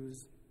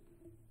news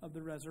of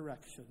the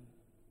resurrection.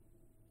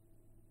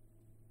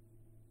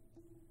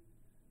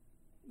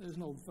 There's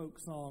an old folk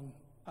song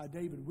by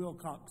David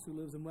Wilcox, who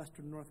lives in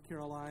western North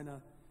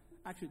Carolina.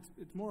 Actually,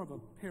 it's more of a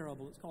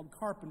parable. It's called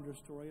Carpenter's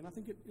Story, and I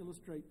think it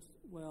illustrates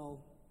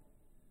well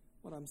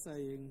what I'm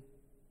saying.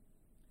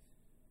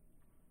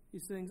 He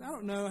sings, I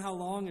don't know how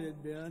long it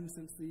had been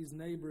since these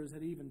neighbors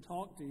had even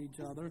talked to each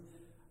other.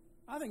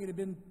 I think it had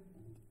been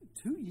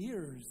 2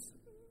 years,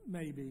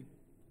 maybe.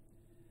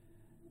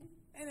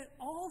 And it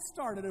all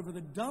started over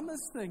the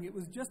dumbest thing. It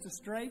was just a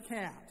stray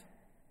cat.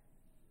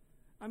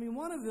 I mean,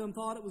 one of them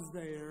thought it was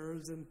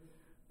theirs, and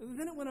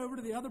then it went over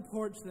to the other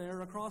porch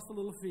there, across the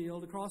little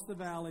field, across the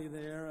valley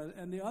there,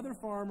 and the other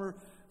farmer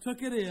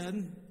took it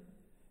in.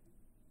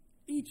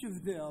 Each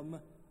of them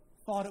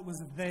thought it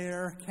was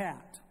their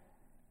cat.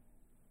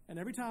 And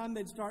every time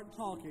they'd start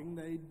talking,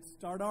 they'd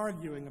start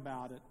arguing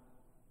about it.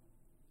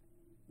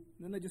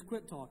 And then they just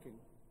quit talking.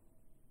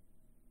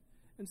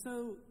 And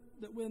so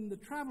that when the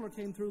traveler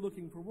came through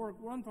looking for work,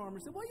 one farmer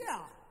said, well,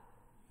 yeah,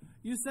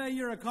 you say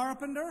you're a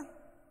carpenter?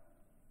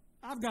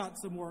 I've got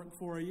some work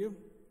for you.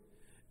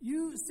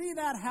 You see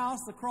that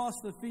house across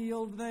the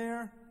field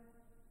there?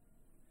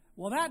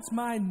 Well, that's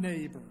my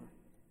neighbor.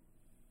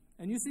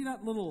 And you see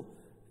that little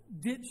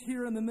ditch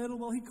here in the middle?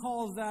 Well, he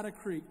calls that a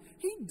creek.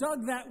 He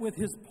dug that with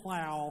his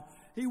plow.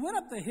 He went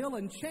up the hill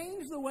and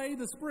changed the way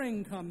the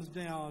spring comes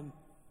down.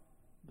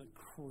 The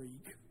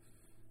creek.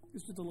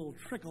 It's just a little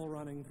trickle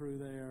running through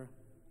there.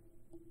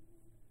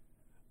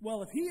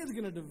 Well, if he is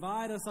going to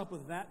divide us up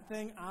with that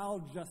thing,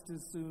 I'll just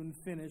as soon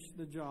finish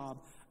the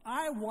job.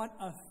 I want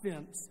a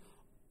fence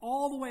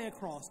all the way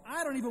across.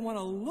 I don't even want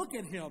to look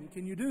at him.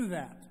 Can you do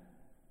that?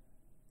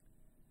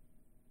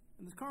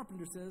 And the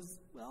carpenter says,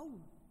 well,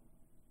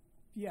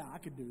 yeah, I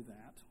could do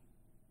that.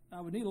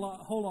 I would need a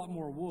whole lot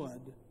more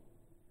wood.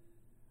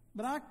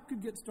 But I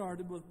could get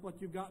started with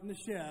what you've got in the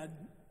shed,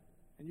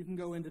 and you can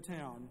go into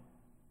town.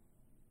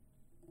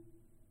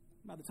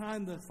 By the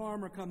time the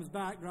farmer comes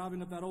back,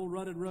 driving up that old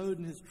rutted road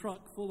in his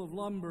truck full of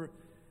lumber,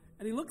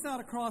 and he looks out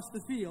across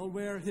the field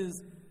where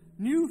his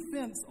new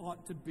fence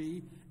ought to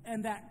be,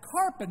 and that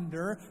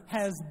carpenter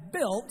has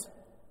built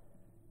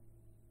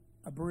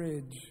a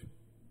bridge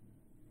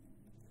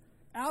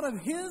out of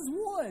his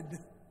wood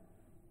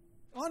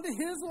onto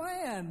his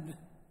land.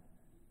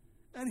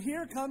 And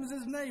here comes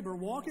his neighbor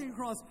walking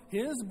across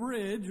his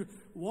bridge,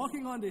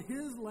 walking onto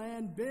his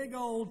land, big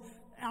old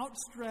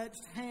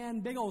outstretched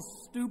hand, big old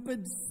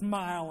stupid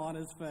smile on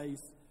his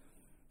face.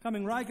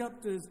 Coming right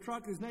up to his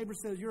truck, his neighbor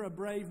says, you're a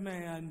brave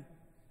man.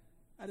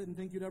 I didn't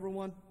think you'd ever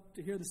want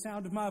to hear the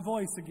sound of my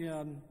voice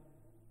again.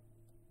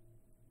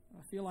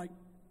 I feel like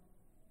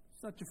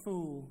such a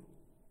fool.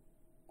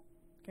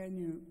 Can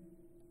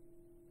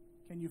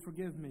you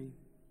forgive me?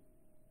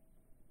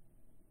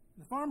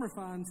 The farmer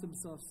finds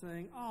himself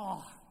saying,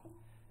 oh,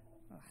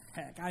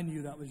 heck, I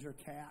knew that was your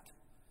cat.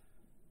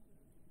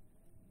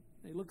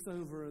 And he looks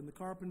over, and the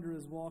carpenter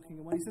is walking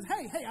away. He says,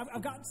 hey,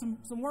 I've got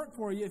some work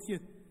for you.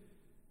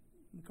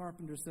 And the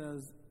carpenter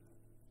says,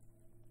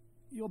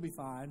 you'll be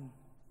fine.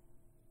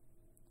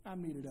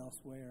 I'm needed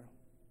elsewhere.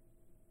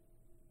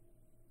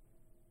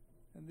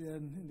 And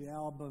then in the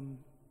album,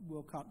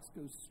 Wilcox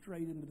goes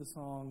straight into the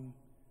song,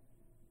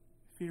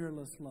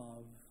 Fearless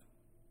Love.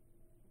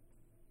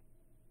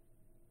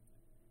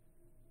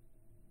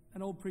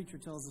 An old preacher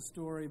tells a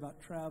story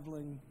about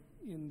traveling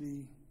in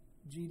the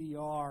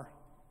GDR,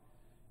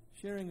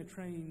 sharing a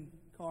train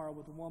car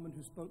with a woman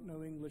who spoke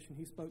no English and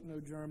he spoke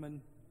no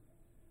German.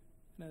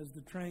 And as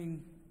the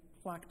train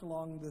clacked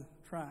along the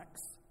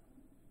tracks,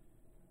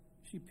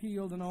 she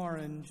peeled an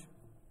orange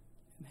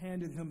and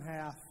handed him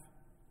half.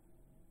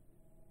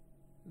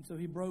 And so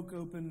he broke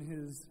open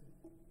his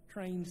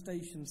train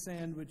station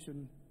sandwich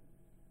and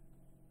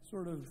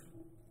sort of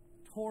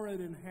tore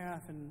it in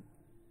half and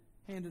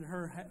handed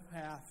her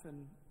half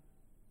and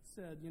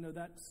said,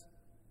 that's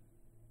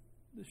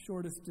the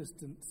shortest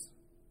distance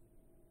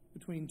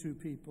between two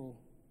people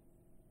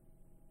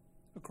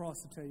across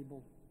the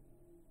table.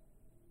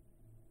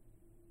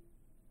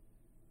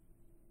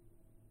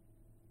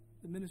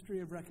 The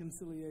ministry of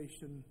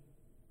reconciliation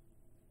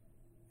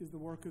is the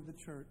work of the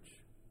church.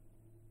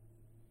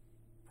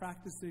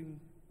 Practicing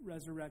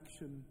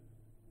resurrection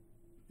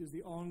is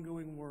the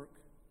ongoing work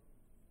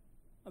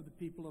of the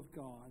people of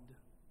God.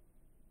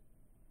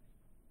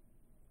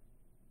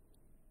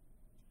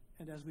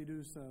 And as we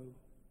do so,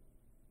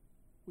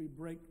 we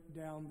break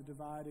down the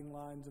dividing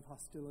lines of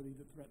hostility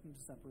that threaten to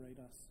separate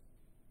us.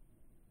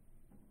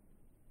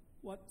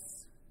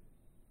 What's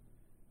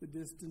the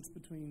distance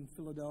between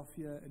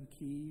Philadelphia and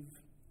Kyiv?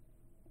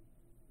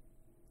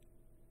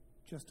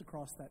 Just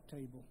across that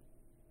table.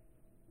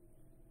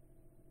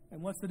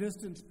 And what's the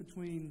distance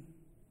between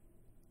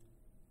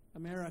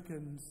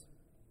Americans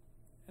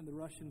and the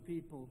Russian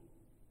people?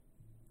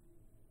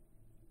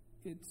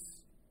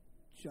 It's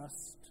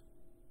just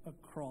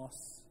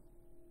across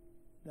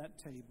that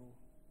table.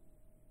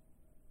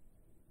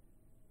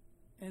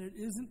 And it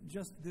isn't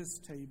just this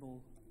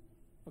table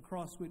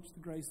across which the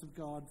grace of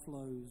God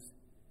flows.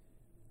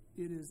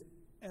 It is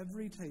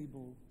every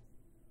table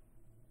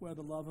where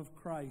the love of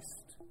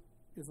Christ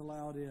is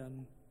allowed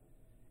in.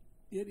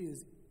 It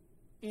is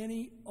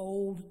any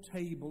old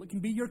table. It can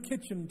be your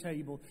kitchen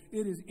table.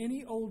 It is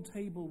any old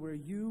table where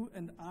you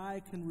and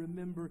I can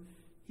remember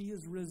He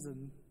is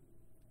risen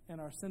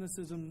and our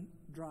cynicism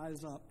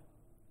dries up.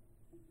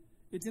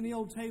 It's any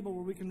old table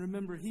where we can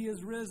remember He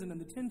is risen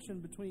and the tension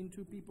between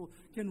two people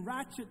can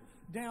ratchet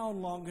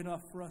down long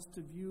enough for us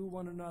to view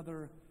one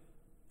another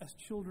as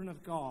children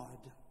of God.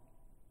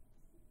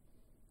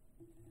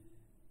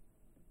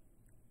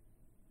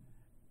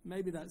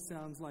 Maybe that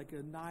sounds like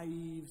a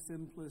naive,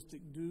 simplistic,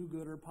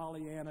 do-gooder,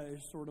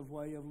 Pollyanna-ish sort of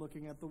way of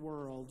looking at the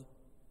world.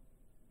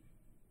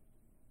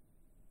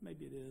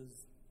 Maybe it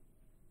is.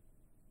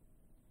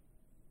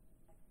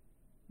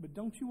 But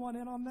don't you want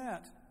in on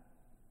that?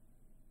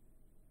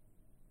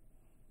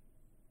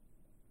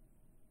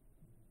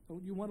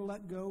 Don't you want to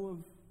let go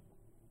of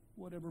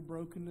whatever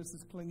brokenness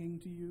is clinging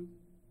to you?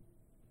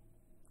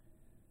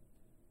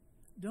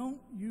 Don't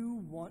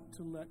you want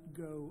to let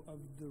go of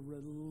the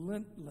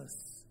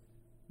relentless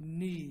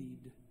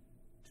need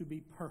to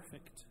be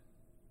perfect?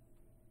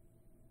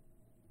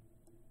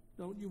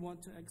 Don't you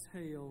want to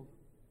exhale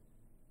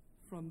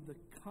from the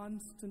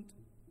constant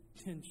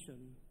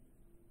tension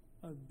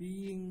of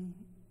being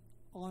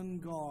on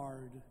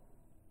guard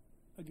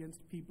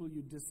against people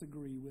you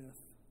disagree with?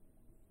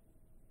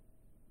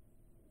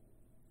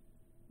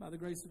 By the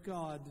grace of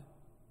God,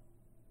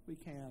 we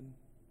can.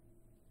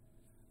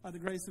 By the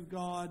grace of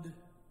God,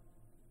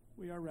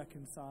 we are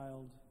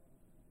reconciled.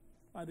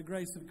 By the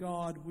grace of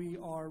God, we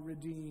are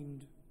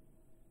redeemed.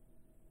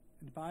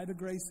 And by the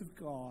grace of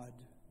God,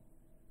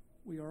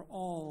 we are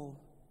all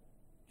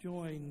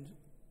joined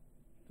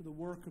to the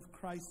work of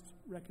Christ's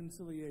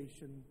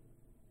reconciliation,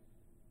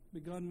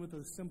 begun with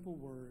those simple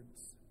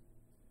words: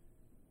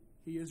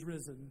 He is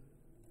risen.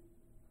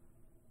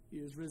 He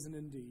is risen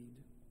indeed.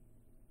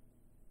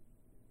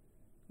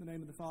 In the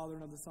name of the Father,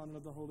 and of the Son, and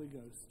of the Holy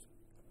Ghost.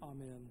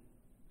 Amen.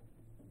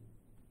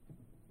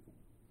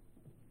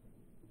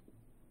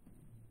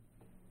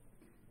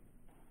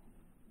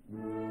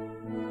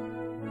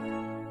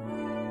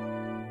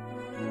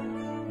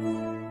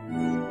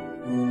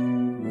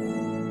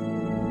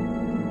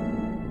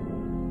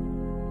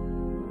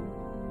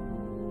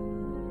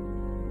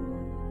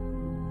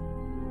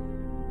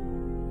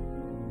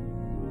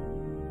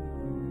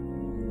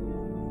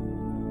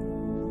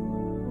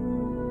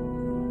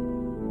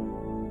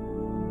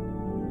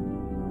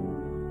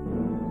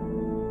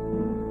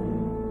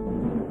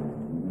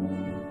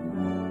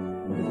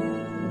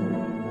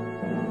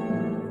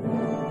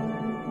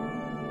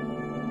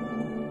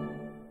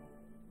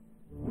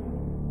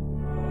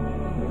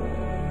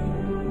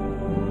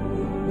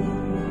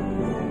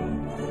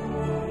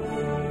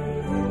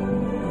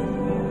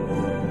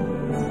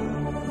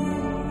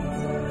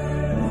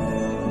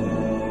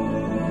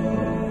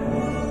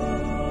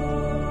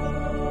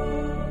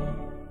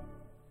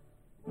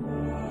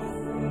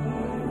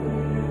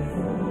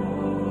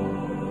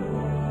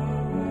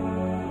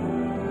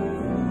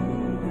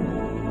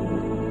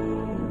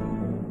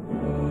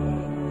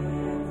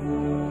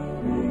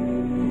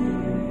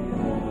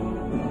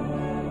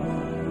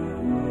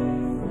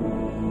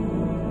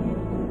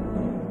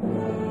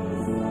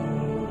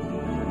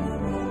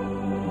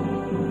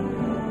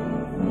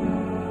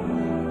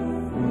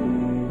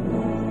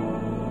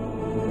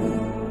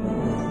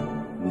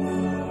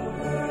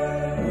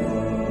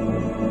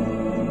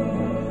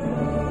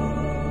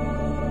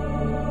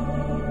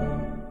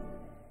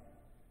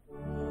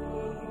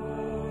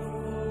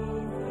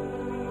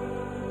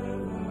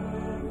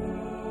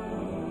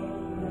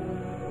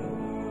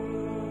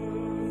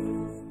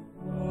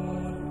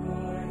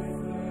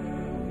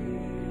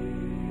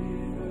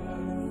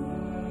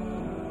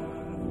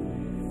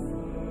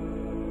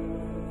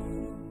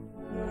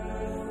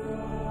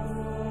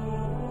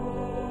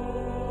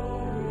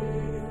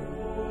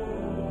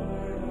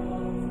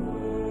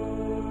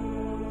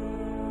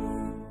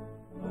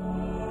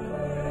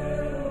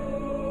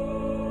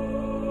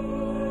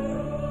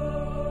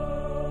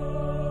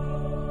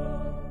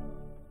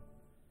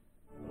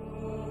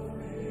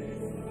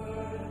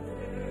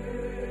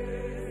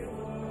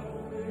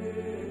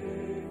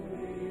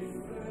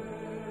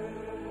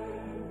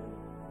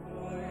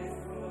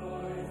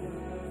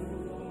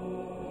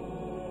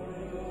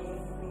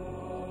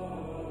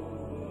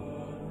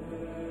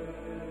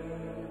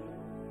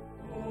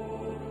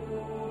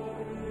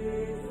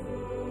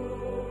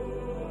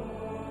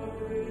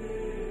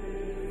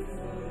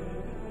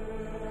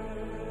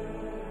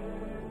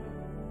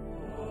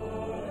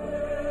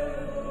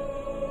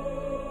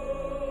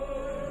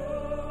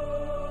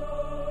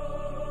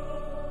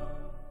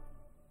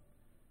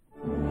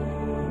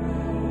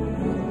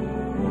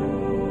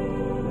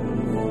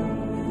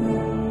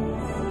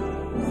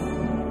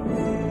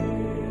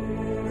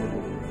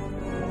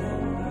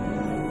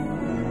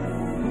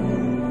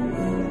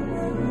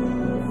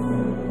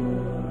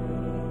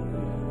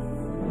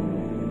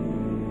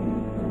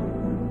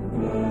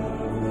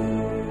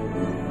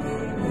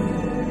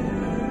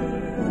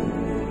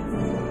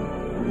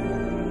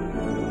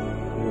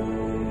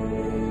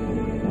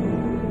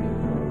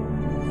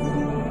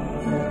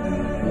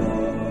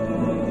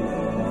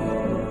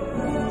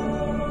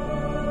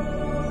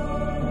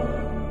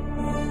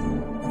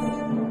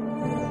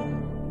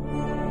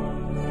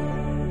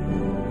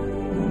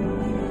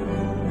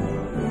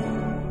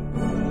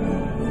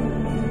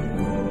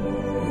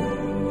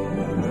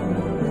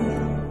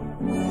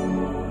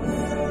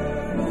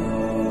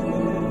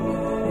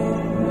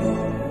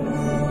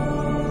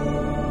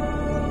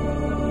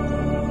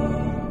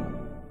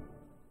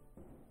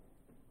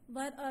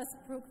 Let us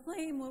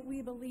proclaim what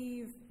we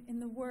believe in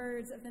the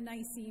words of the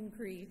Nicene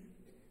Creed.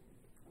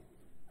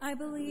 I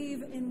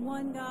believe in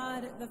one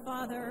God, the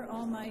Father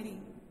Almighty,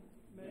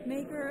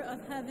 maker of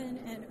heaven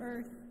and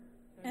earth,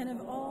 and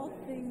of all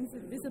things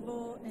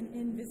visible and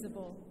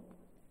invisible.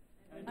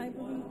 I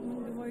believe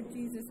in the Lord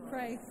Jesus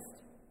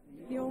Christ,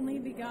 the only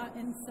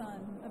begotten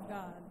Son of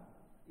God,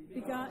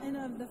 begotten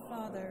of the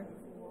Father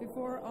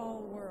before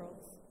all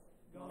worlds,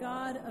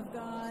 God of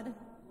God,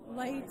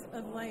 light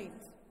of light,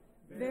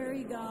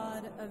 very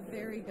God of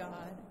very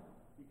God,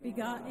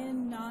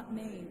 begotten, not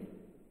made,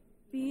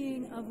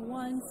 being of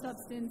one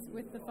substance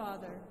with the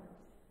Father,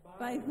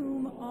 by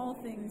whom all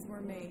things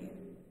were made,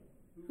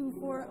 who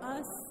for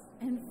us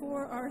and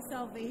for our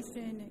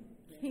salvation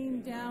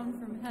came down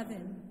from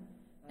heaven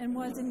and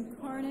was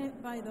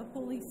incarnate by the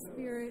Holy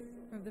Spirit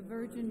of the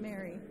Virgin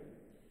Mary,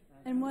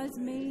 and was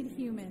made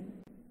human,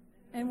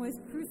 and was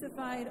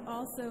crucified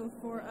also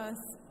for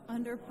us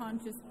under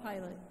Pontius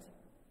Pilate.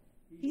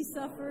 He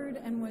suffered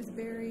and was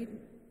buried,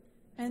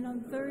 and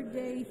on the third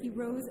day he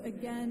rose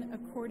again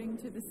according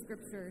to the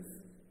Scriptures,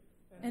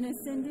 and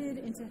ascended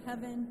into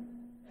heaven,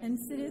 and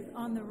sitteth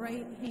on the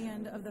right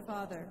hand of the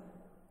Father.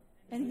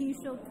 And he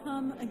shall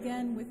come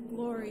again with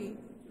glory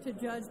to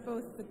judge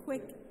both the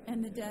quick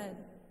and the dead,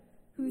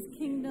 whose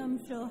kingdom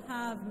shall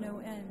have no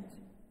end.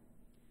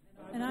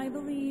 And I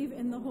believe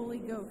in the Holy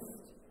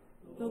Ghost,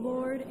 the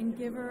Lord and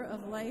giver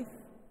of life,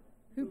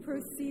 who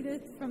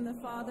proceedeth from the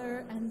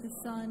Father and the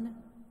Son,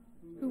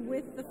 who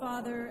with the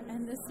Father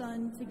and the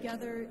Son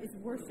together is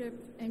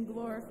worshipped and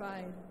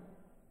glorified,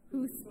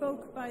 who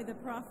spoke by the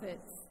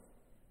prophets.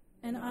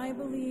 And I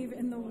believe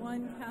in the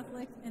one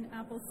Catholic and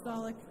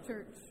Apostolic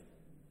Church.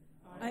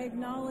 I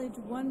acknowledge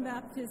one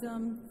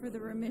baptism for the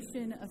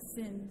remission of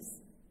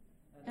sins,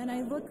 and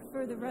I look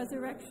for the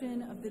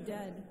resurrection of the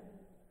dead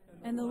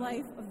and the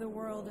life of the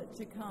world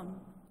to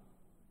come.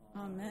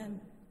 Amen.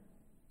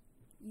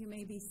 You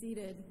may be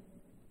seated.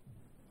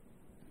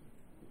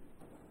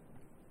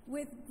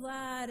 With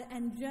glad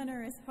and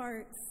generous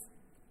hearts,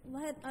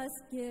 let us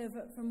give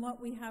from what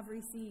we have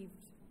received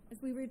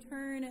as we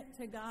return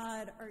to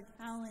God our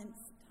talents,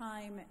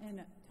 time,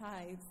 and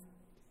tithes.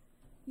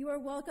 You are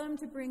welcome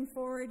to bring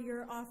forward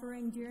your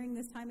offering during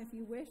this time if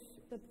you wish.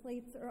 The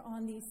plates are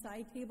on these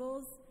side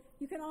tables.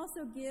 You can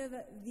also give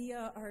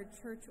via our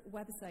church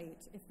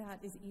website if that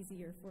is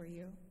easier for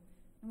you.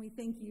 And we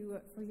thank you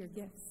for your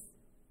gifts.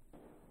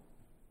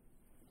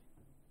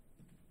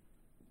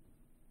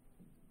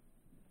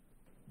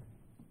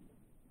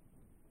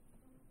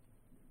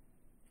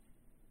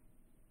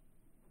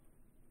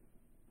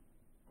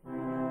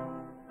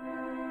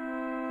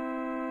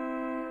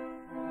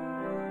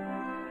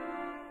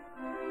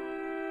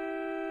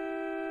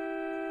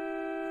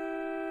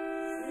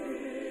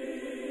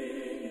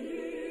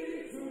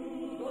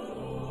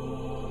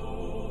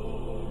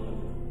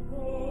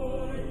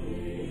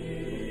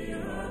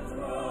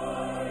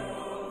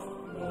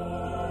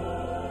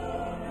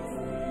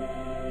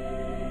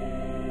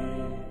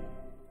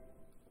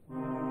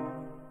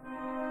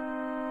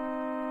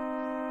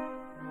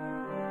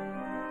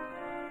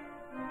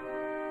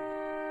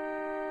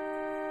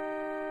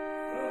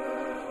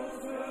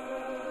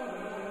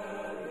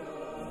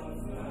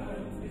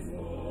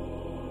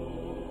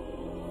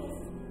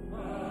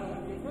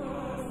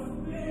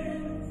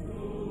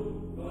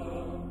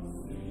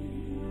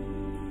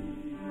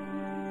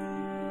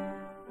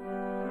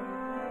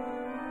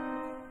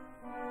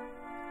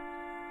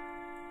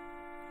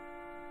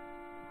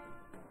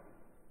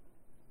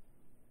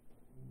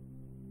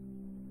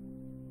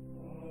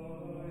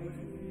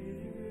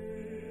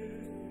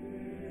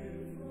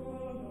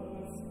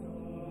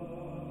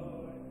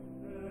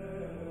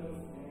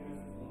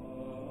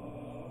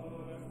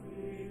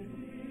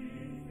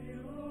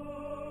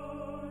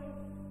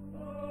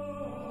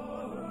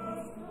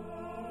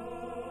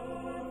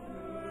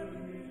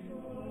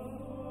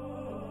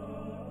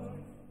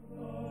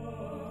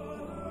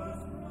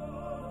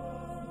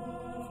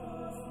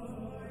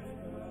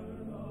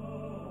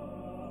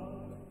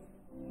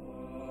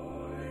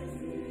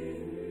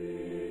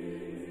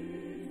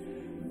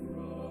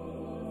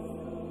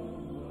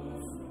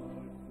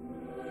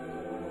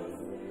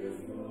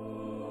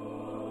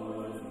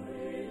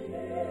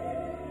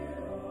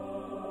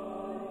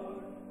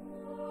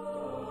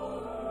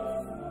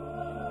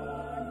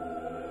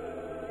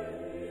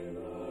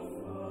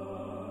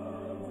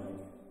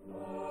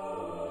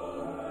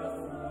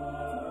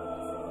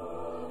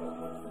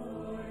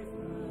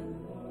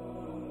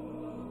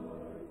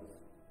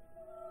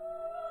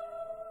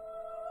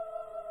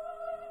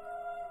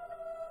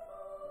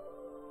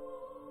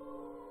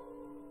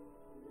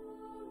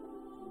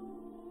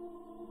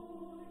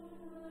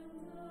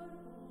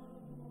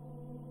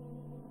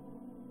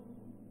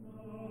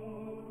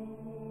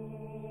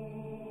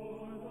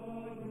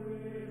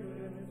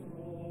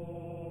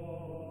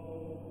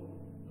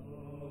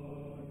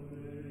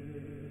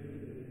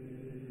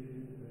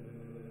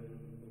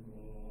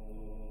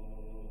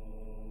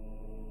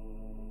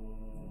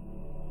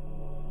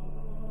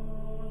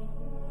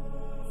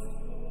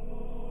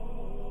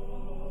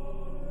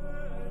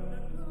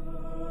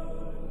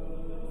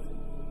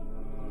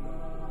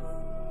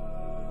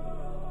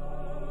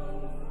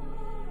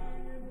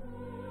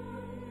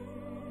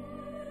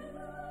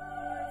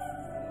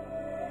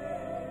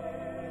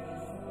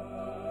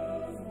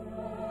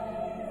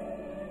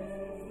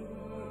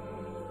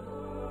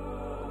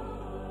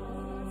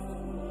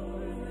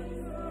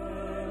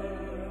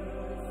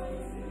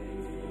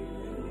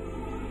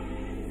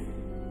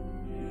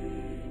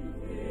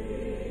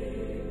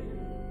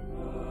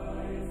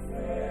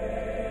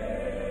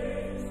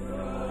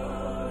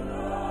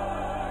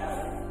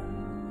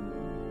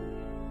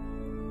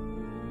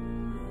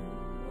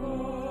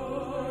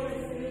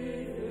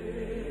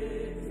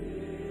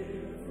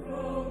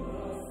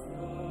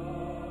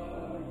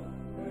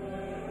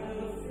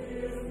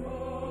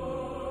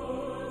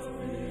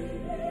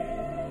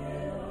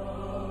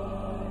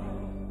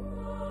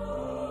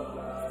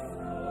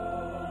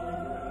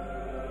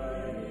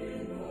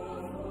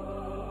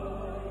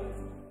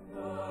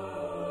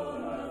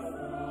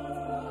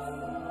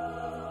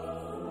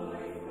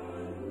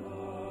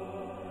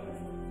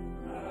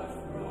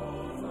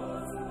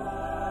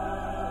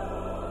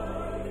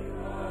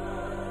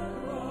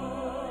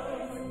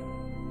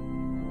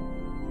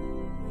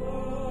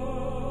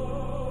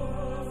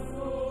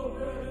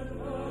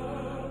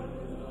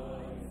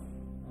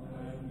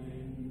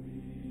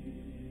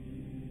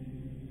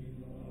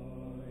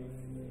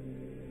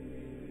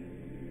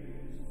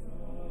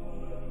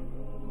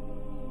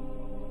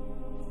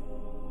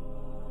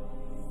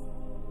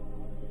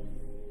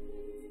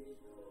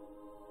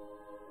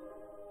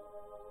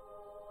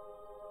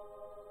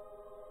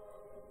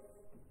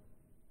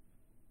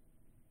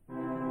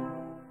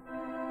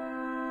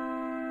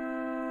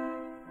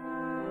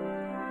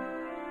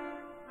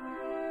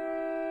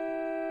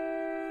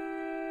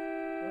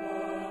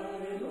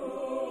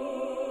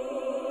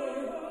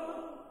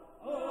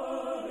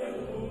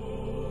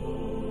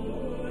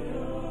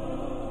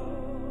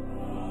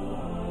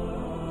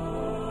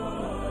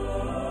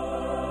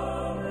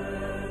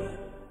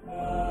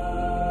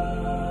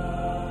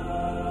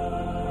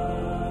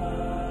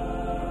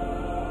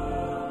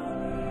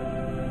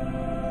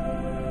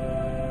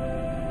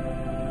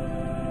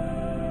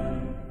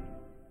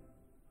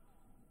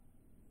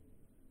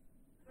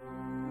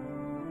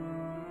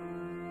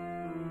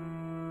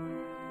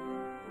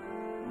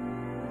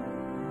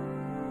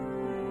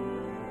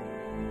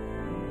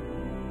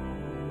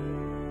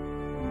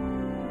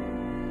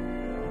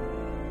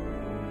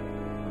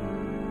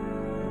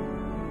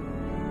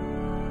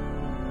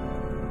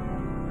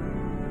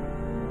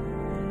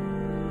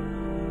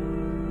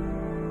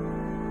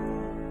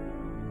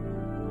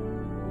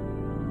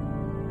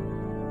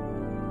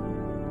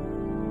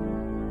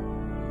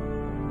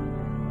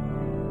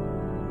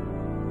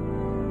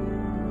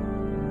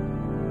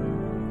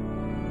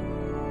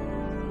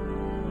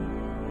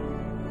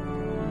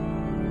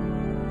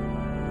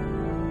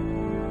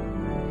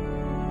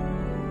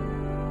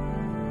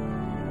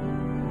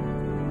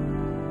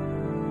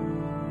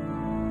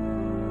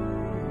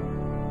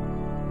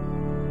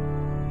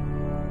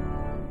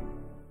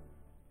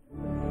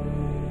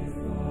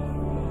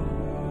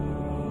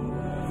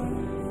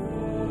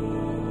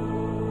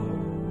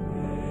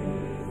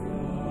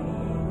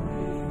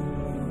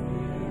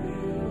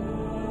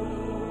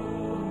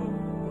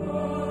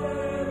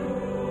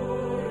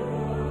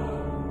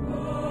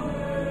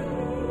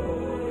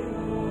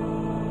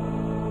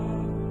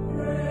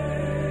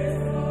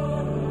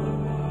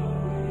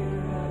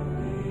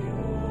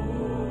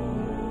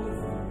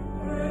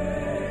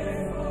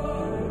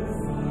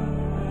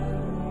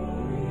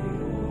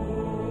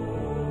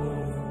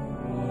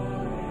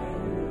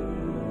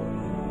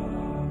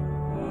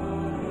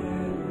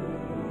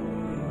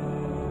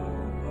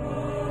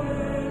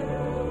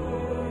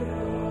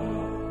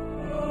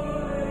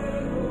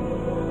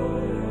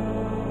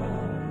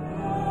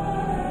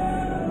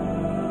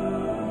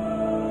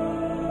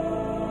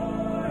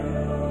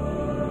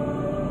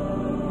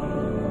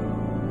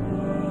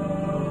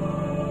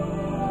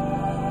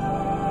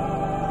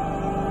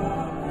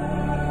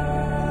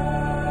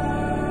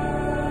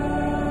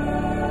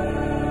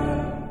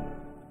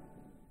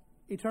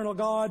 Eternal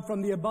God,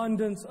 from the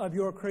abundance of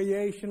your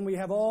creation, we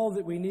have all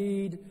that we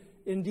need.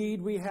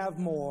 Indeed, we have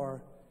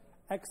more.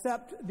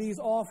 Accept these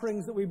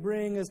offerings that we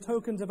bring as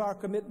tokens of our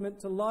commitment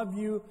to love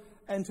you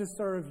and to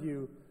serve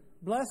you.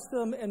 Bless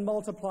them and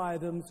multiply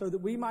them so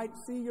that we might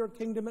see your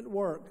kingdom at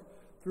work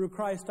through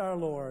Christ our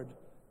Lord.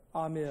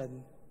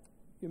 Amen.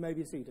 You may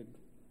be seated.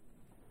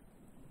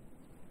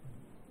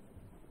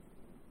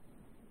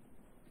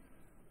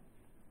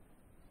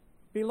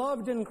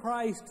 Beloved in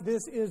Christ,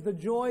 this is the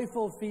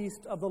joyful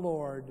feast of the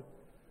Lord.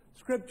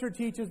 Scripture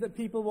teaches that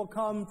people will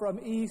come from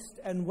east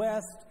and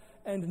west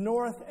and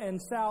north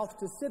and south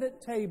to sit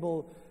at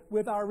table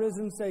with our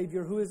risen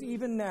Savior, who is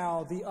even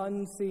now the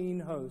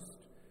unseen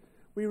host.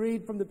 We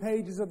read from the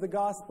pages of the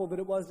gospel that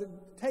it was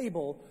at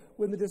table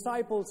when the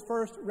disciples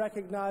first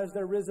recognized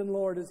their risen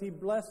Lord as he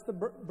blessed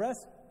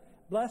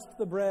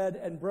the bread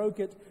and broke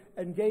it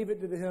and gave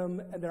it to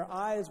them, and their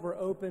eyes were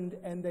opened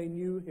and they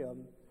knew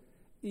him.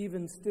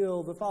 Even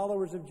still, the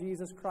followers of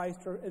Jesus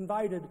Christ are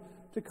invited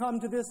to come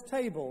to this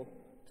table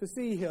to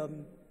see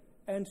him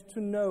and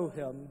to know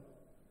him.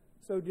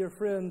 So, dear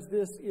friends,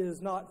 this is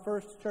not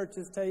First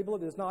Church's table.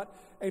 It is not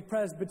a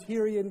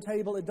Presbyterian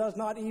table. It does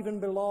not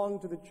even belong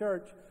to the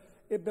church.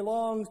 It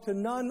belongs to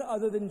none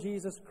other than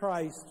Jesus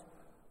Christ,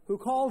 who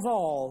calls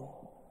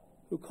all,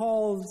 who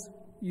calls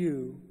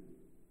you.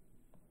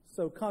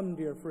 So come,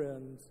 dear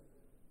friends,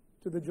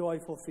 to the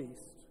joyful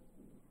feast.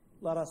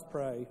 Let us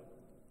pray.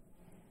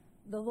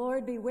 The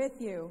Lord be with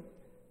you.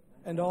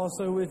 And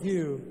also with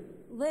you.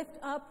 Lift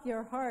up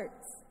your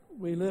hearts.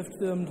 We lift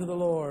them to the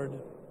Lord.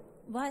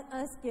 Let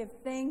us give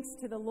thanks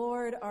to the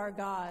Lord our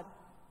God.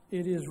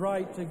 It is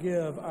right to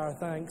give our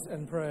thanks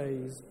and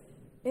praise.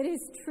 It is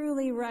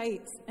truly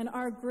right and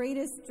our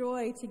greatest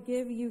joy to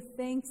give you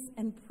thanks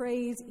and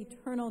praise,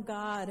 eternal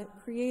God,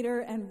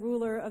 creator and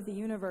ruler of the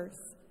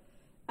universe.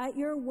 At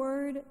your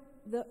word,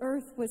 the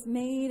earth was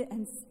made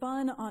and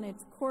spun on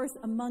its course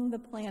among the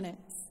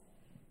planets.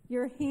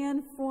 Your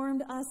hand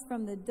formed us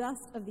from the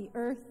dust of the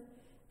earth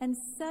and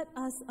set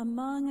us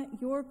among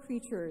your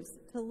creatures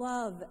to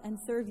love and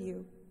serve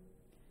you.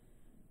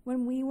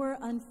 When we were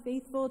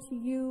unfaithful to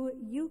you,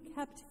 you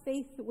kept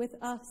faith with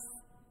us.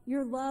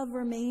 Your love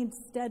remained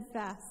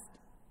steadfast.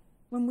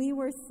 When we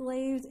were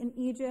slaves in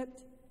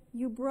Egypt,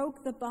 you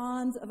broke the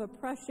bonds of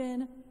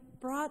oppression,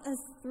 brought us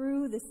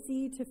through the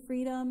sea to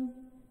freedom,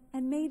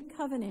 and made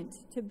covenant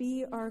to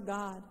be our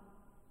God.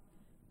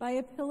 By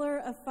a pillar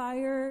of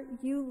fire,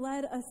 you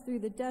led us through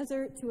the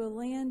desert to a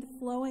land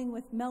flowing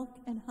with milk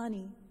and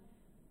honey,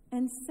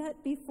 and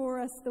set before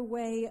us the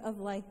way of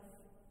life.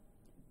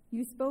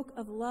 You spoke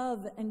of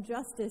love and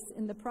justice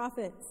in the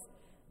prophets,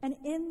 and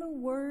in the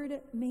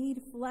Word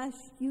made flesh,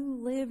 you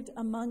lived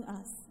among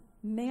us,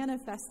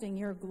 manifesting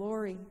your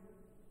glory.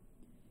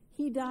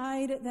 He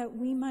died that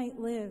we might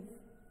live,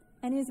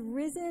 and is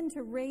risen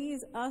to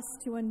raise us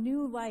to a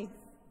new life.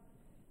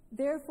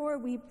 Therefore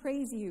we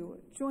praise you,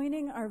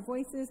 joining our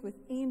voices with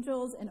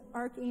angels and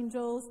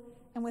archangels,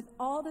 and with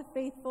all the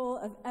faithful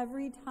of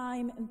every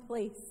time and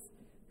place,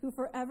 who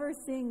forever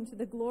sing to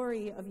the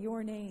glory of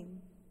your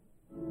name.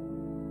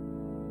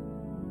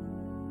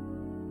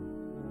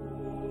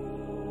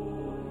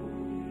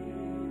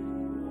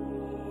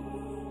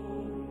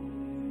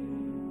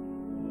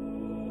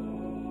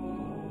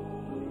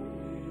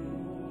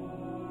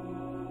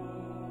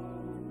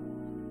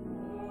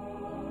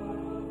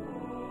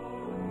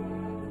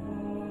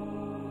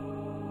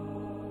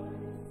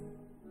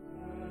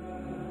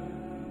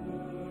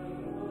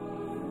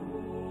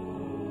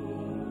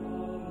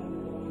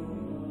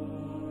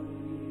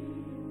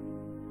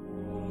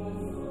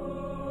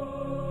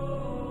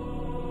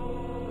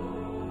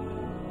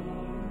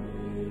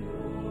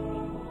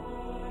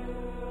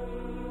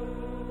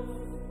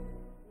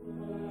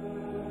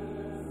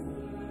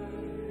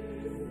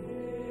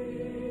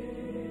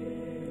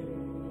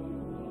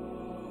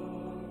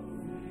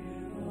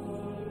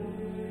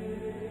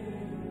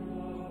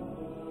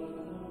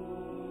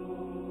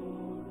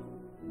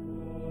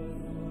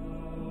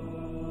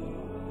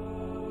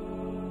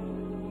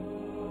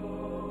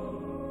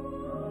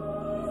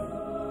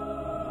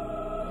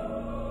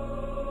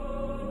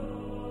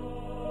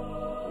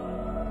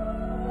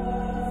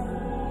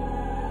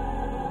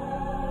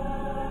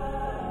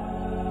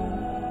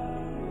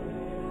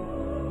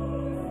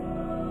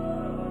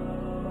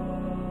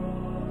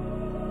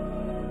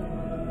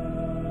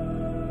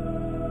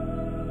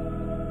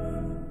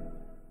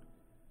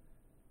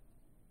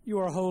 You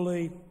are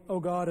holy,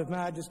 O God of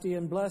majesty,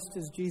 and blessed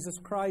is Jesus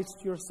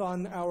Christ, your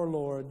Son, our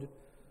Lord,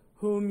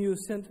 whom you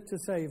sent to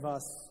save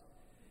us.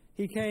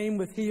 He came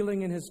with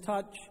healing in his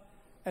touch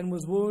and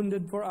was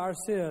wounded for our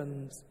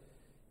sins.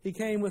 He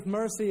came with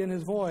mercy in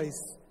his voice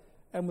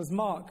and was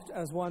mocked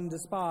as one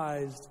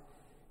despised.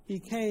 He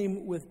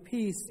came with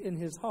peace in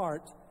his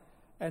heart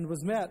and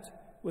was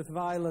met with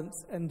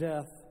violence and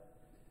death.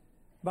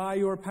 By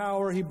your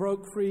power he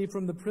broke free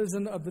from the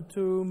prison of the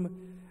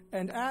tomb,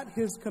 and at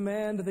his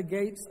command the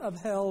gates of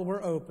hell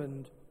were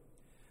opened.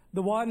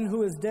 The one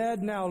who is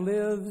dead now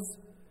lives.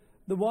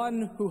 The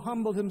one who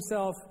humbled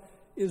himself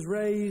is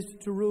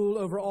raised to rule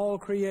over all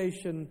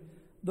creation,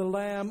 the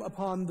Lamb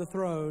upon the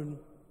throne.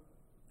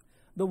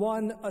 The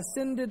one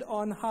ascended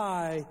on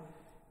high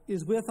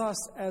is with us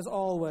as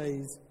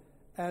always,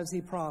 as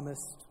he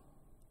promised.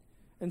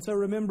 And so,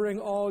 remembering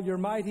all your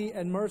mighty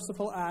and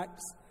merciful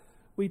acts,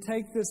 we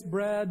take this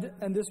bread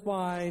and this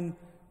wine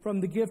from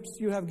the gifts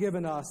you have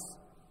given us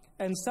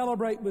and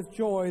celebrate with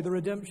joy the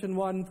redemption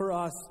won for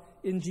us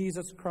in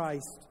Jesus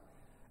Christ.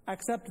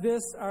 Accept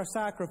this, our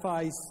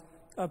sacrifice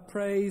of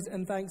praise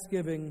and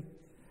thanksgiving,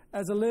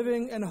 as a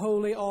living and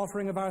holy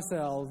offering of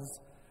ourselves,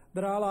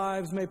 that our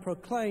lives may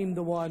proclaim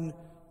the one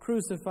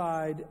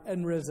crucified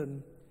and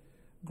risen.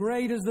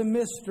 Great is the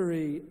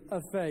mystery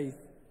of faith.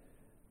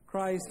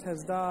 Christ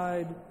has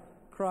died,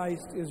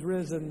 Christ is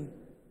risen,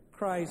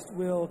 Christ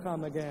will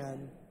come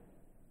again.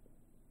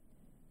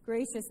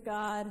 Gracious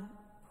God,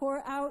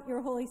 pour out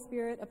your Holy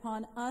Spirit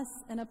upon us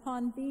and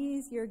upon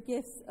these your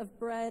gifts of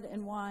bread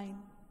and wine,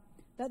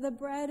 that the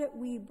bread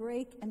we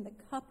break and the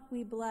cup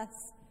we bless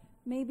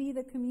may be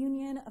the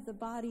communion of the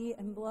body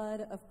and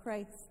blood of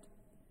Christ.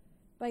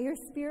 By your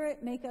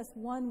Spirit, make us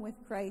one with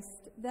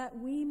Christ, that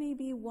we may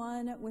be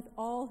one with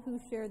all who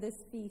share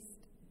this feast,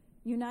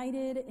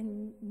 united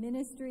in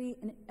ministry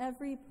in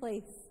every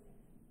place.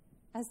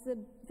 As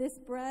this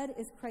bread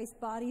is Christ's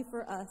body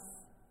for us,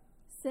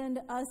 send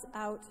us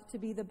out to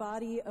be the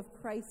body of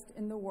Christ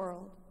in the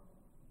world.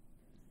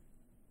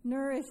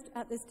 Nourished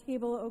at this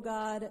table, O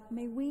God,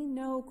 may we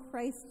know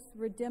Christ's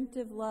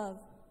redemptive love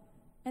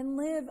and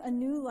live a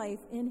new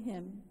life in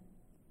him.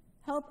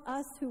 Help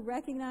us who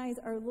recognize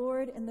our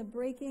Lord in the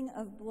breaking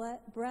of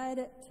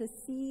bread to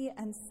see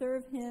and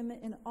serve him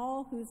in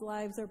all whose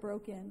lives are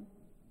broken.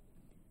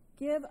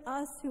 Give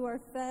us who are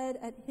fed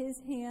at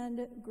his hand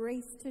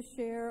grace to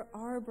share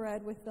our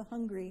bread with the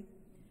hungry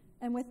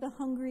and with the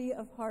hungry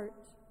of heart.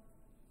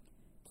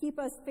 Keep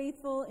us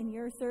faithful in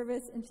your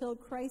service until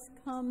Christ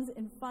comes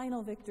in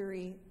final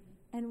victory,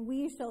 and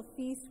we shall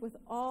feast with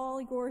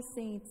all your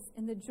saints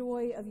in the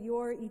joy of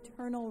your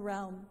eternal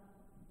realm.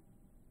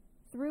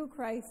 Through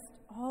Christ,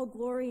 all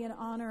glory and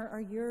honor are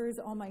yours,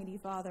 Almighty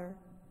Father,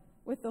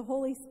 with the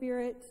Holy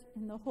Spirit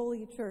in the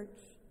Holy Church,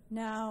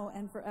 now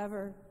and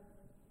forever.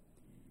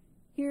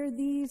 Hear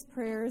these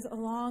prayers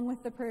along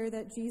with the prayer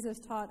that Jesus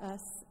taught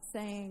us,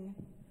 saying,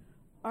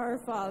 Our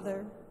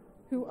Father,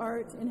 who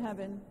art in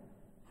heaven,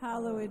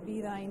 hallowed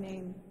be thy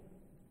name.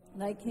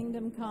 Thy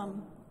kingdom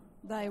come,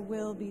 thy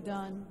will be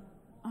done,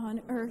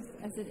 on earth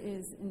as it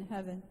is in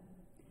heaven.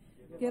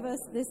 Give us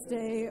this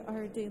day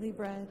our daily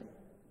bread,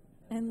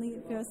 and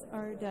lead us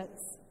our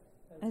debts,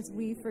 as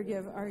we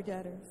forgive our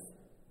debtors.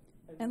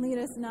 And lead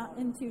us not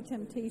into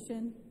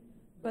temptation,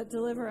 but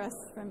deliver us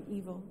from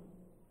evil.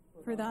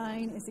 For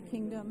thine is the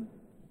kingdom,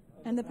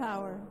 and the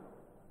power,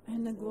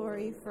 and the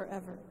glory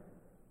forever.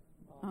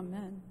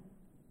 Amen.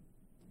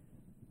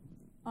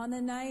 On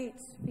the night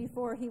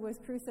before he was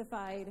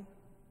crucified,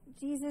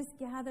 Jesus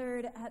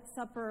gathered at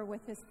supper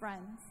with his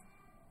friends.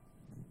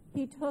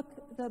 He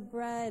took the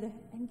bread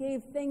and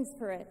gave thanks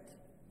for it,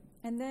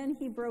 and then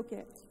he broke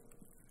it.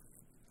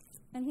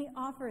 And he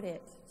offered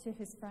it to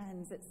his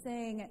friends,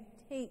 saying,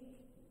 Take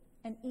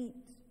and eat,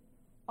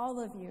 all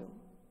of you.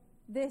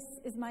 This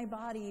is my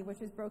body,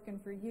 which is broken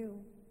for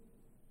you.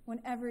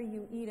 Whenever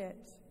you eat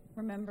it,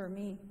 remember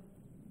me.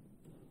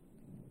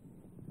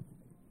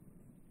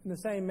 In the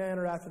same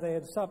manner, after they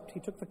had supped, he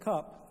took the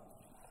cup.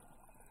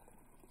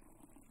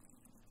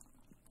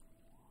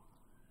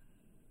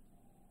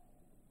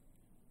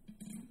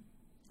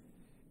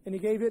 And he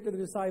gave it to the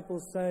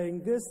disciples,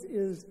 saying, This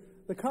is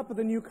the cup of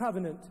the new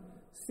covenant,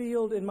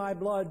 sealed in my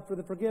blood for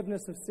the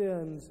forgiveness of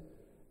sins.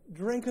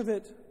 Drink of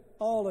it,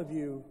 all of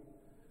you.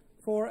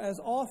 For as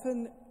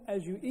often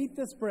as you eat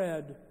this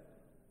bread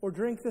or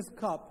drink this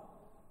cup,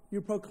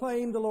 you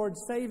proclaim the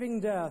Lord's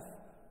saving death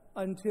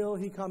until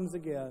he comes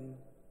again.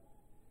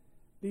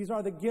 These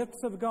are the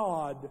gifts of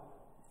God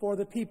for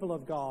the people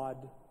of God.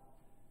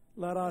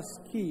 Let us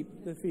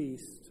keep the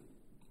feast.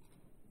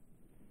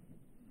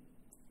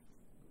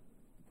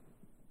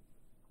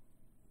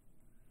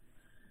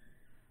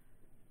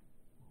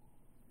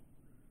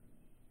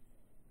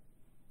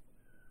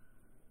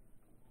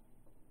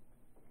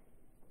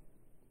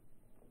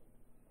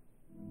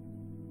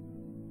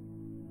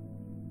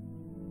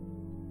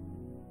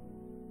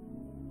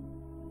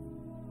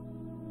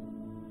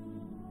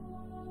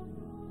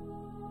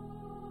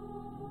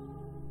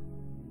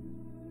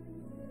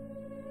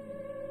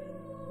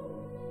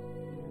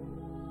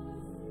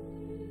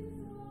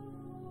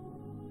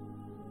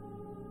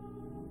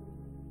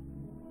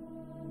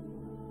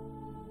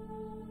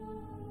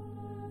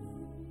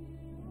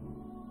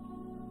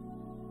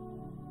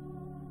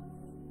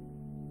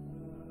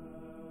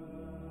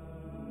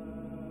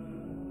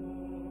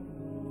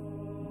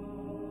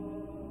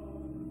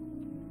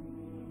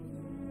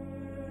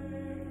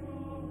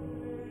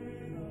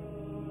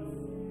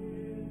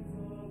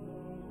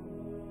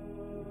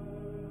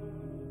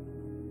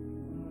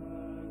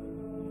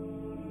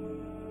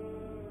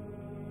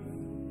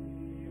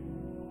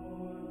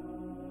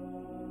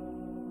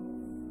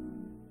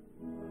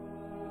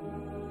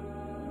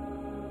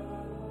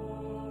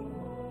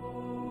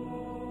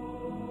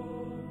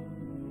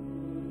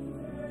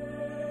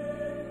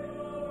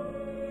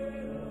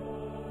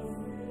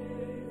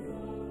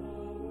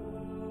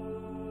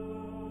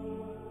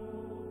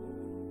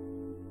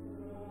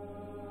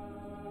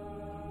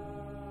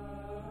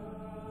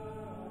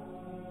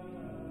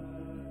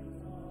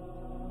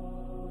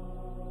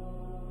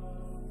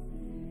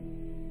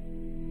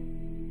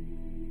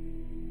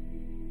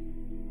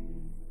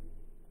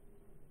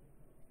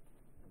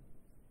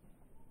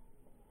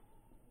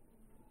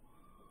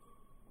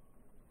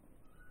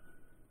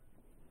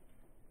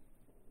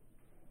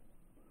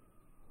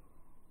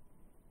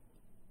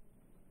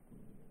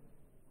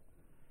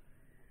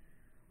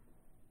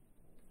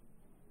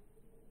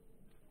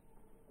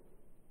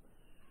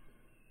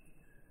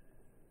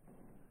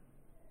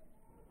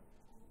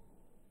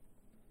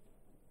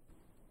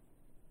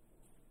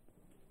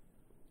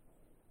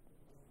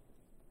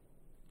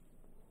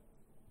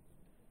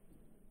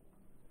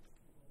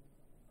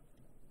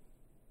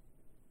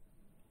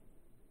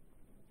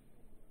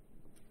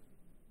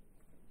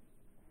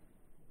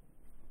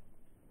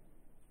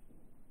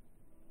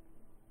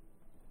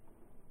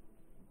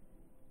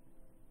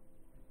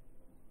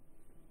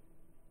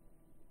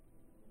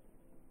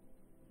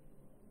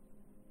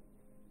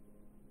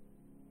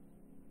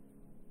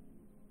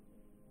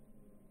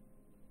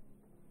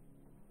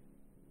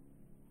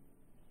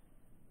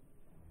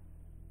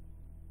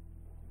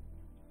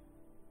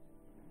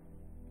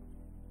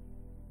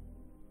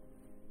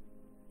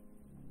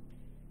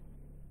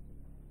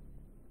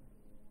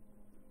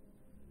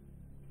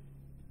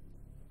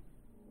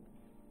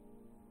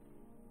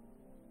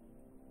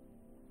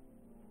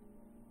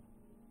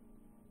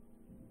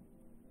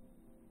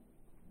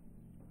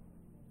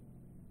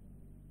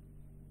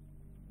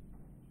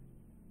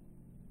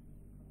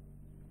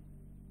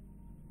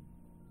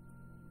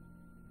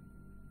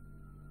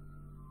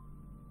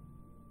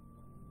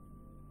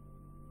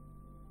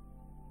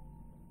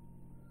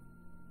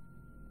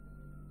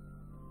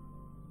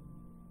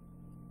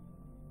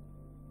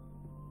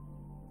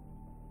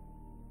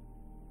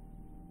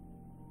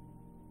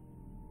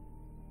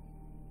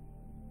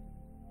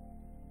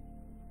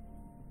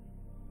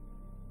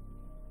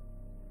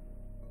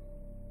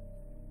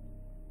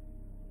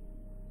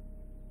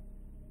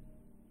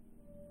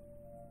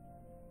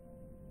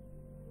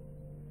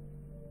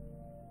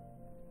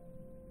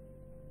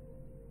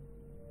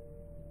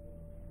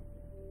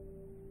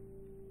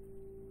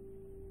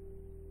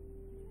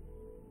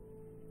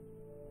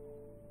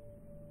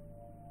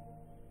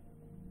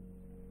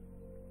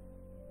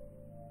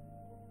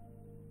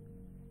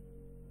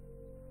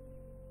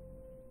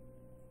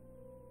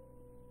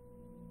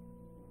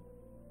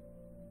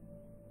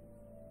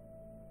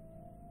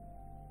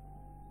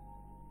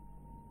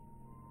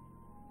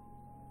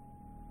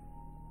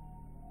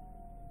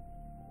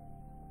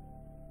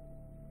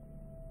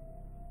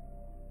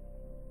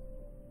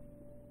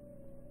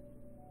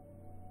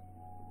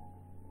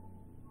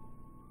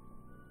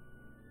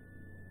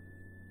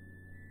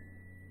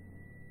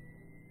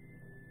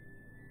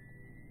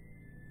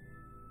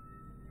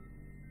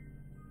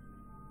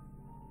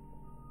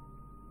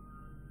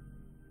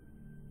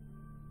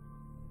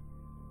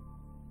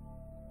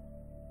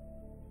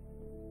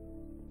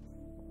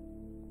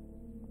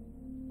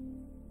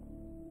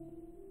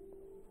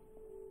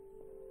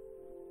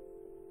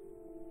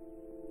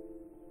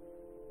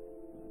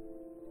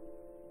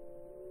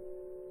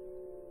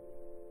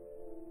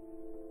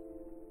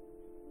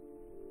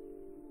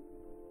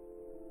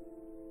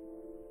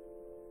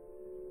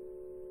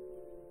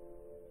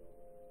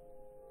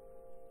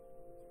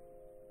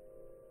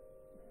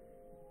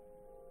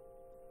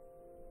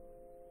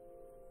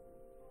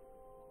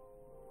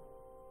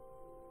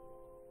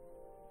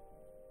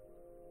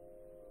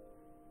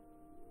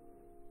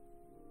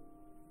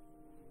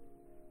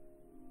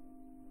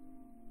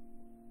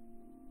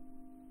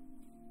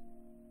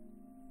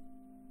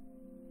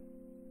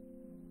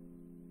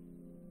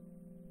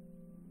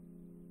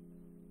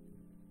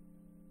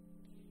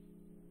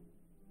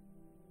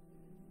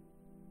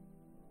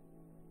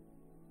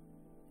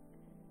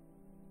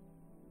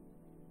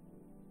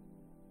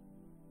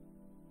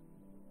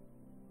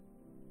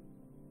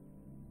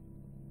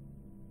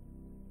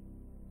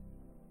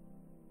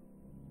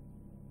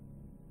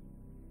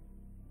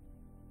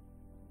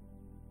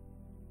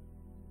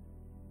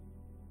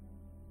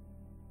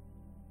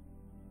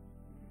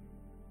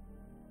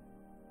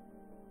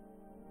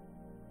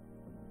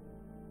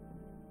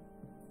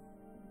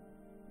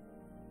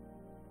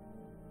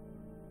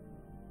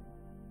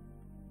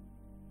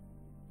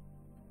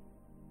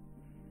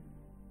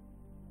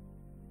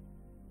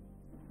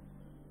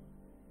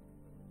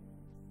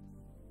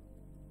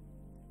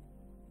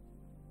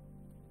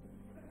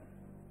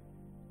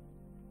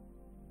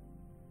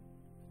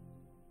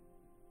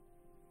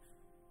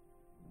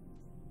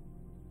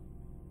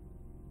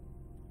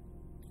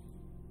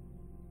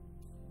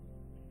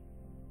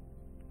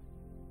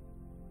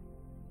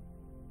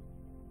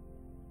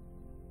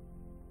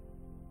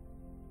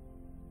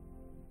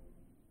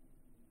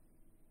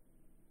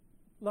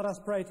 Let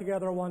us pray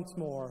together once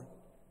more.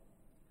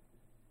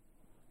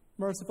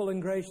 Merciful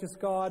and gracious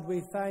God, we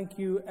thank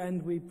you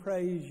and we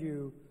praise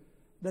you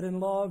that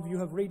in love you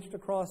have reached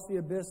across the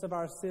abyss of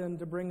our sin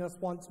to bring us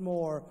once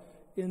more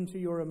into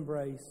your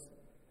embrace.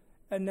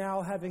 And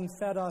now, having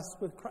fed us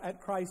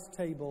at Christ's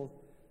table,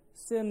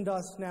 send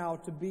us now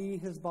to be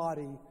his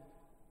body,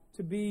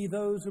 to be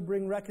those who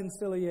bring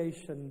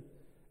reconciliation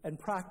and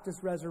practice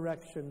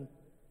resurrection.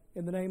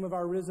 In the name of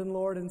our risen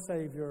Lord and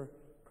Savior,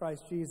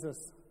 Christ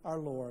Jesus, our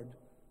Lord.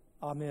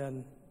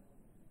 Amen.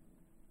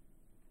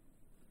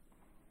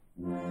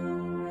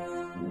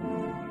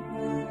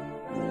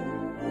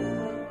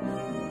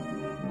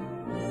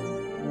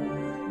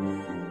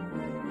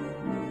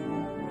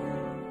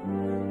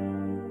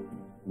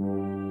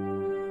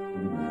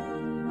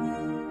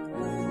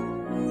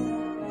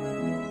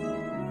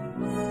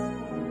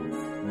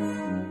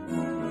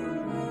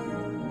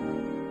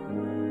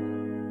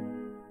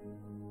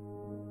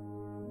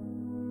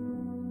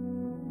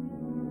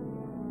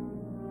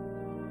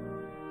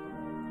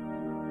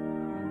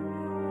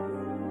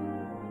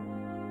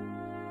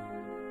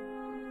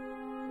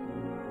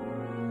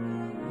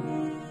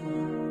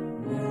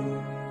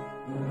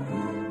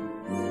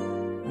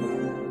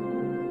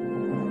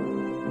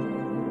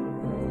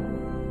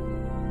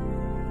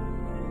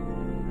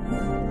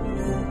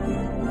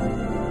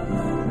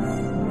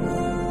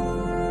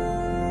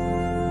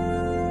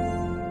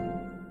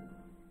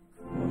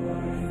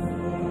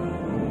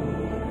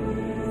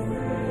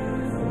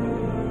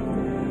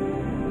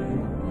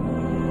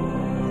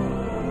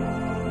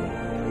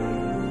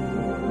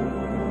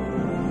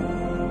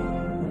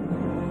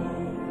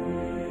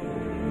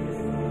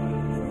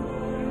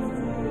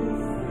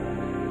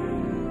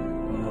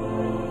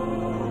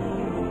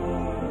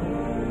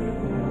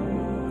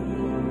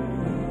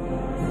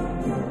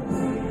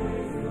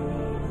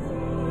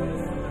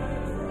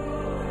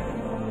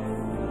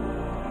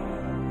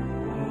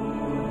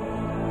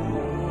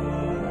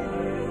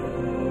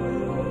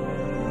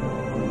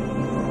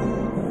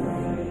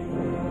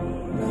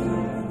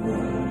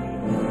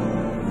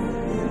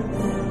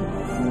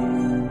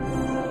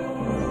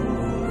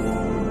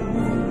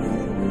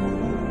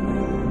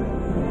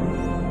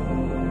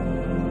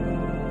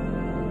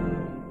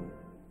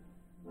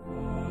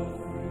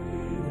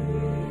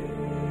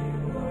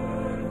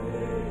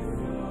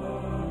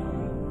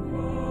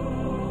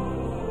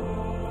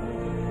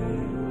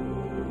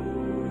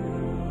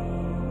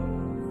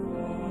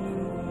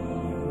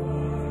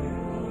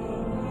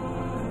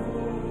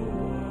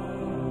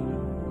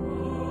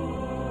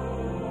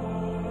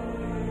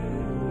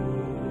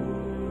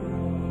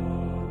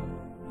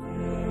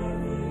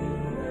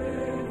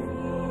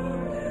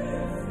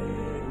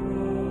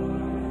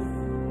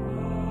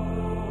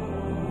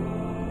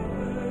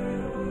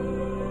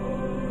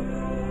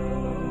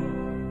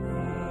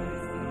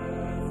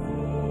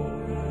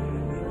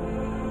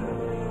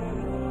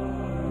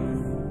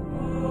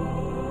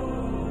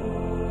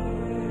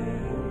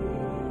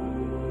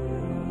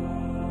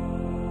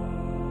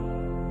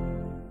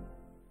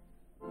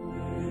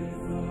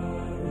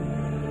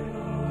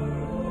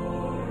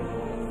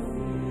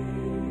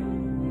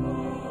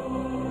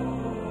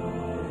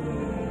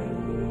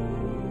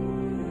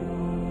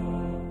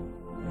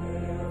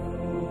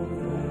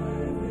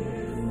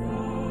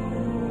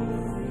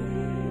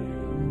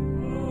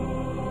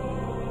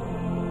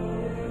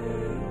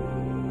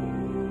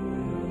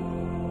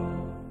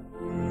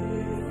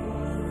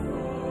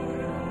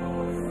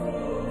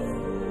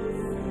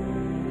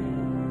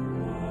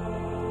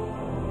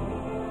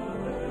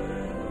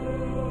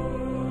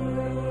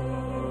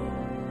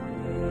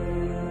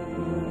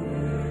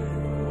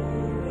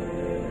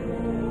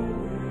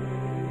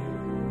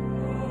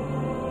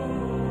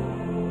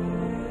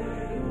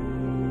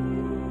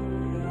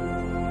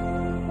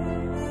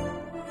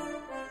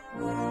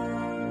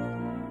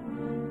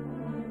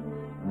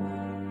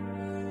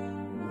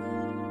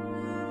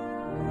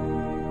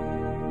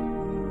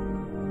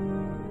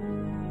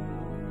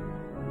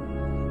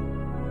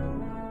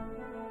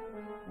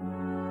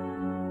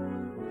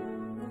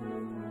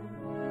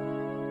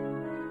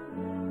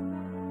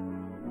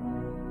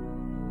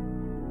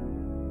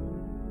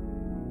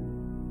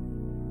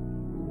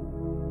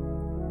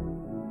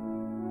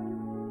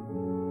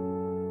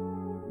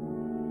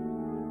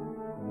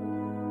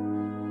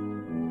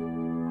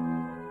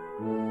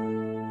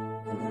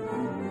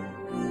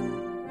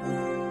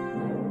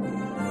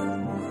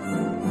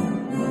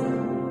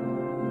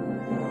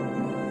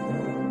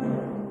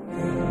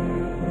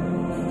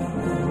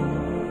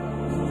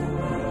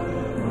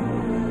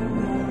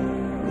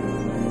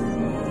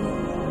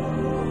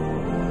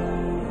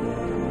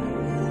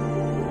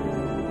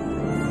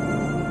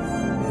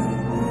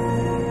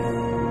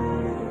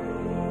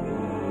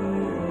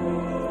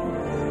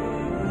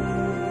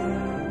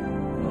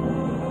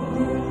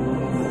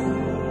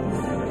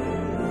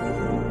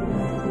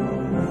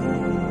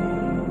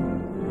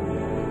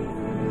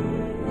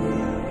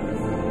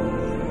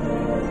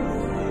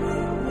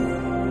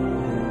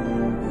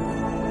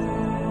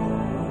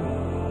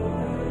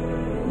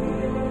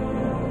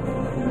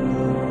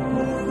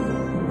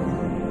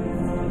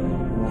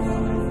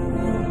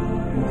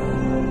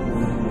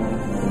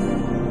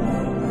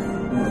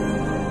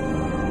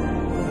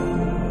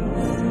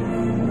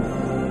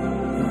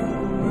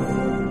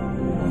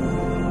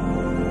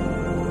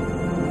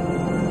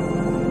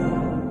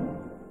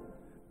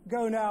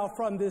 go now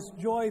from this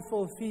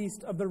joyful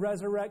feast of the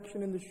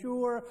resurrection in the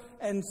sure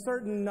and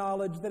certain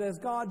knowledge that as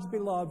God's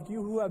beloved,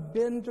 you who have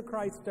been to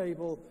Christ's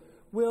table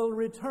will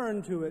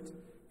return to it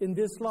in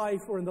this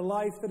life or in the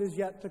life that is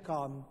yet to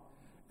come.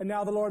 And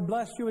now the Lord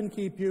bless you and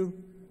keep you.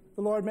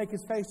 The Lord make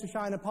his face to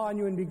shine upon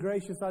you and be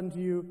gracious unto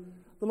you.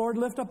 The Lord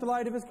lift up the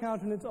light of his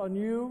countenance on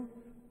you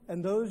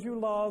and those you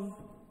love,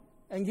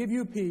 and give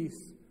you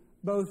peace,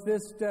 both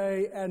this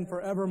day and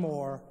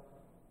forevermore.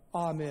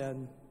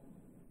 Amen.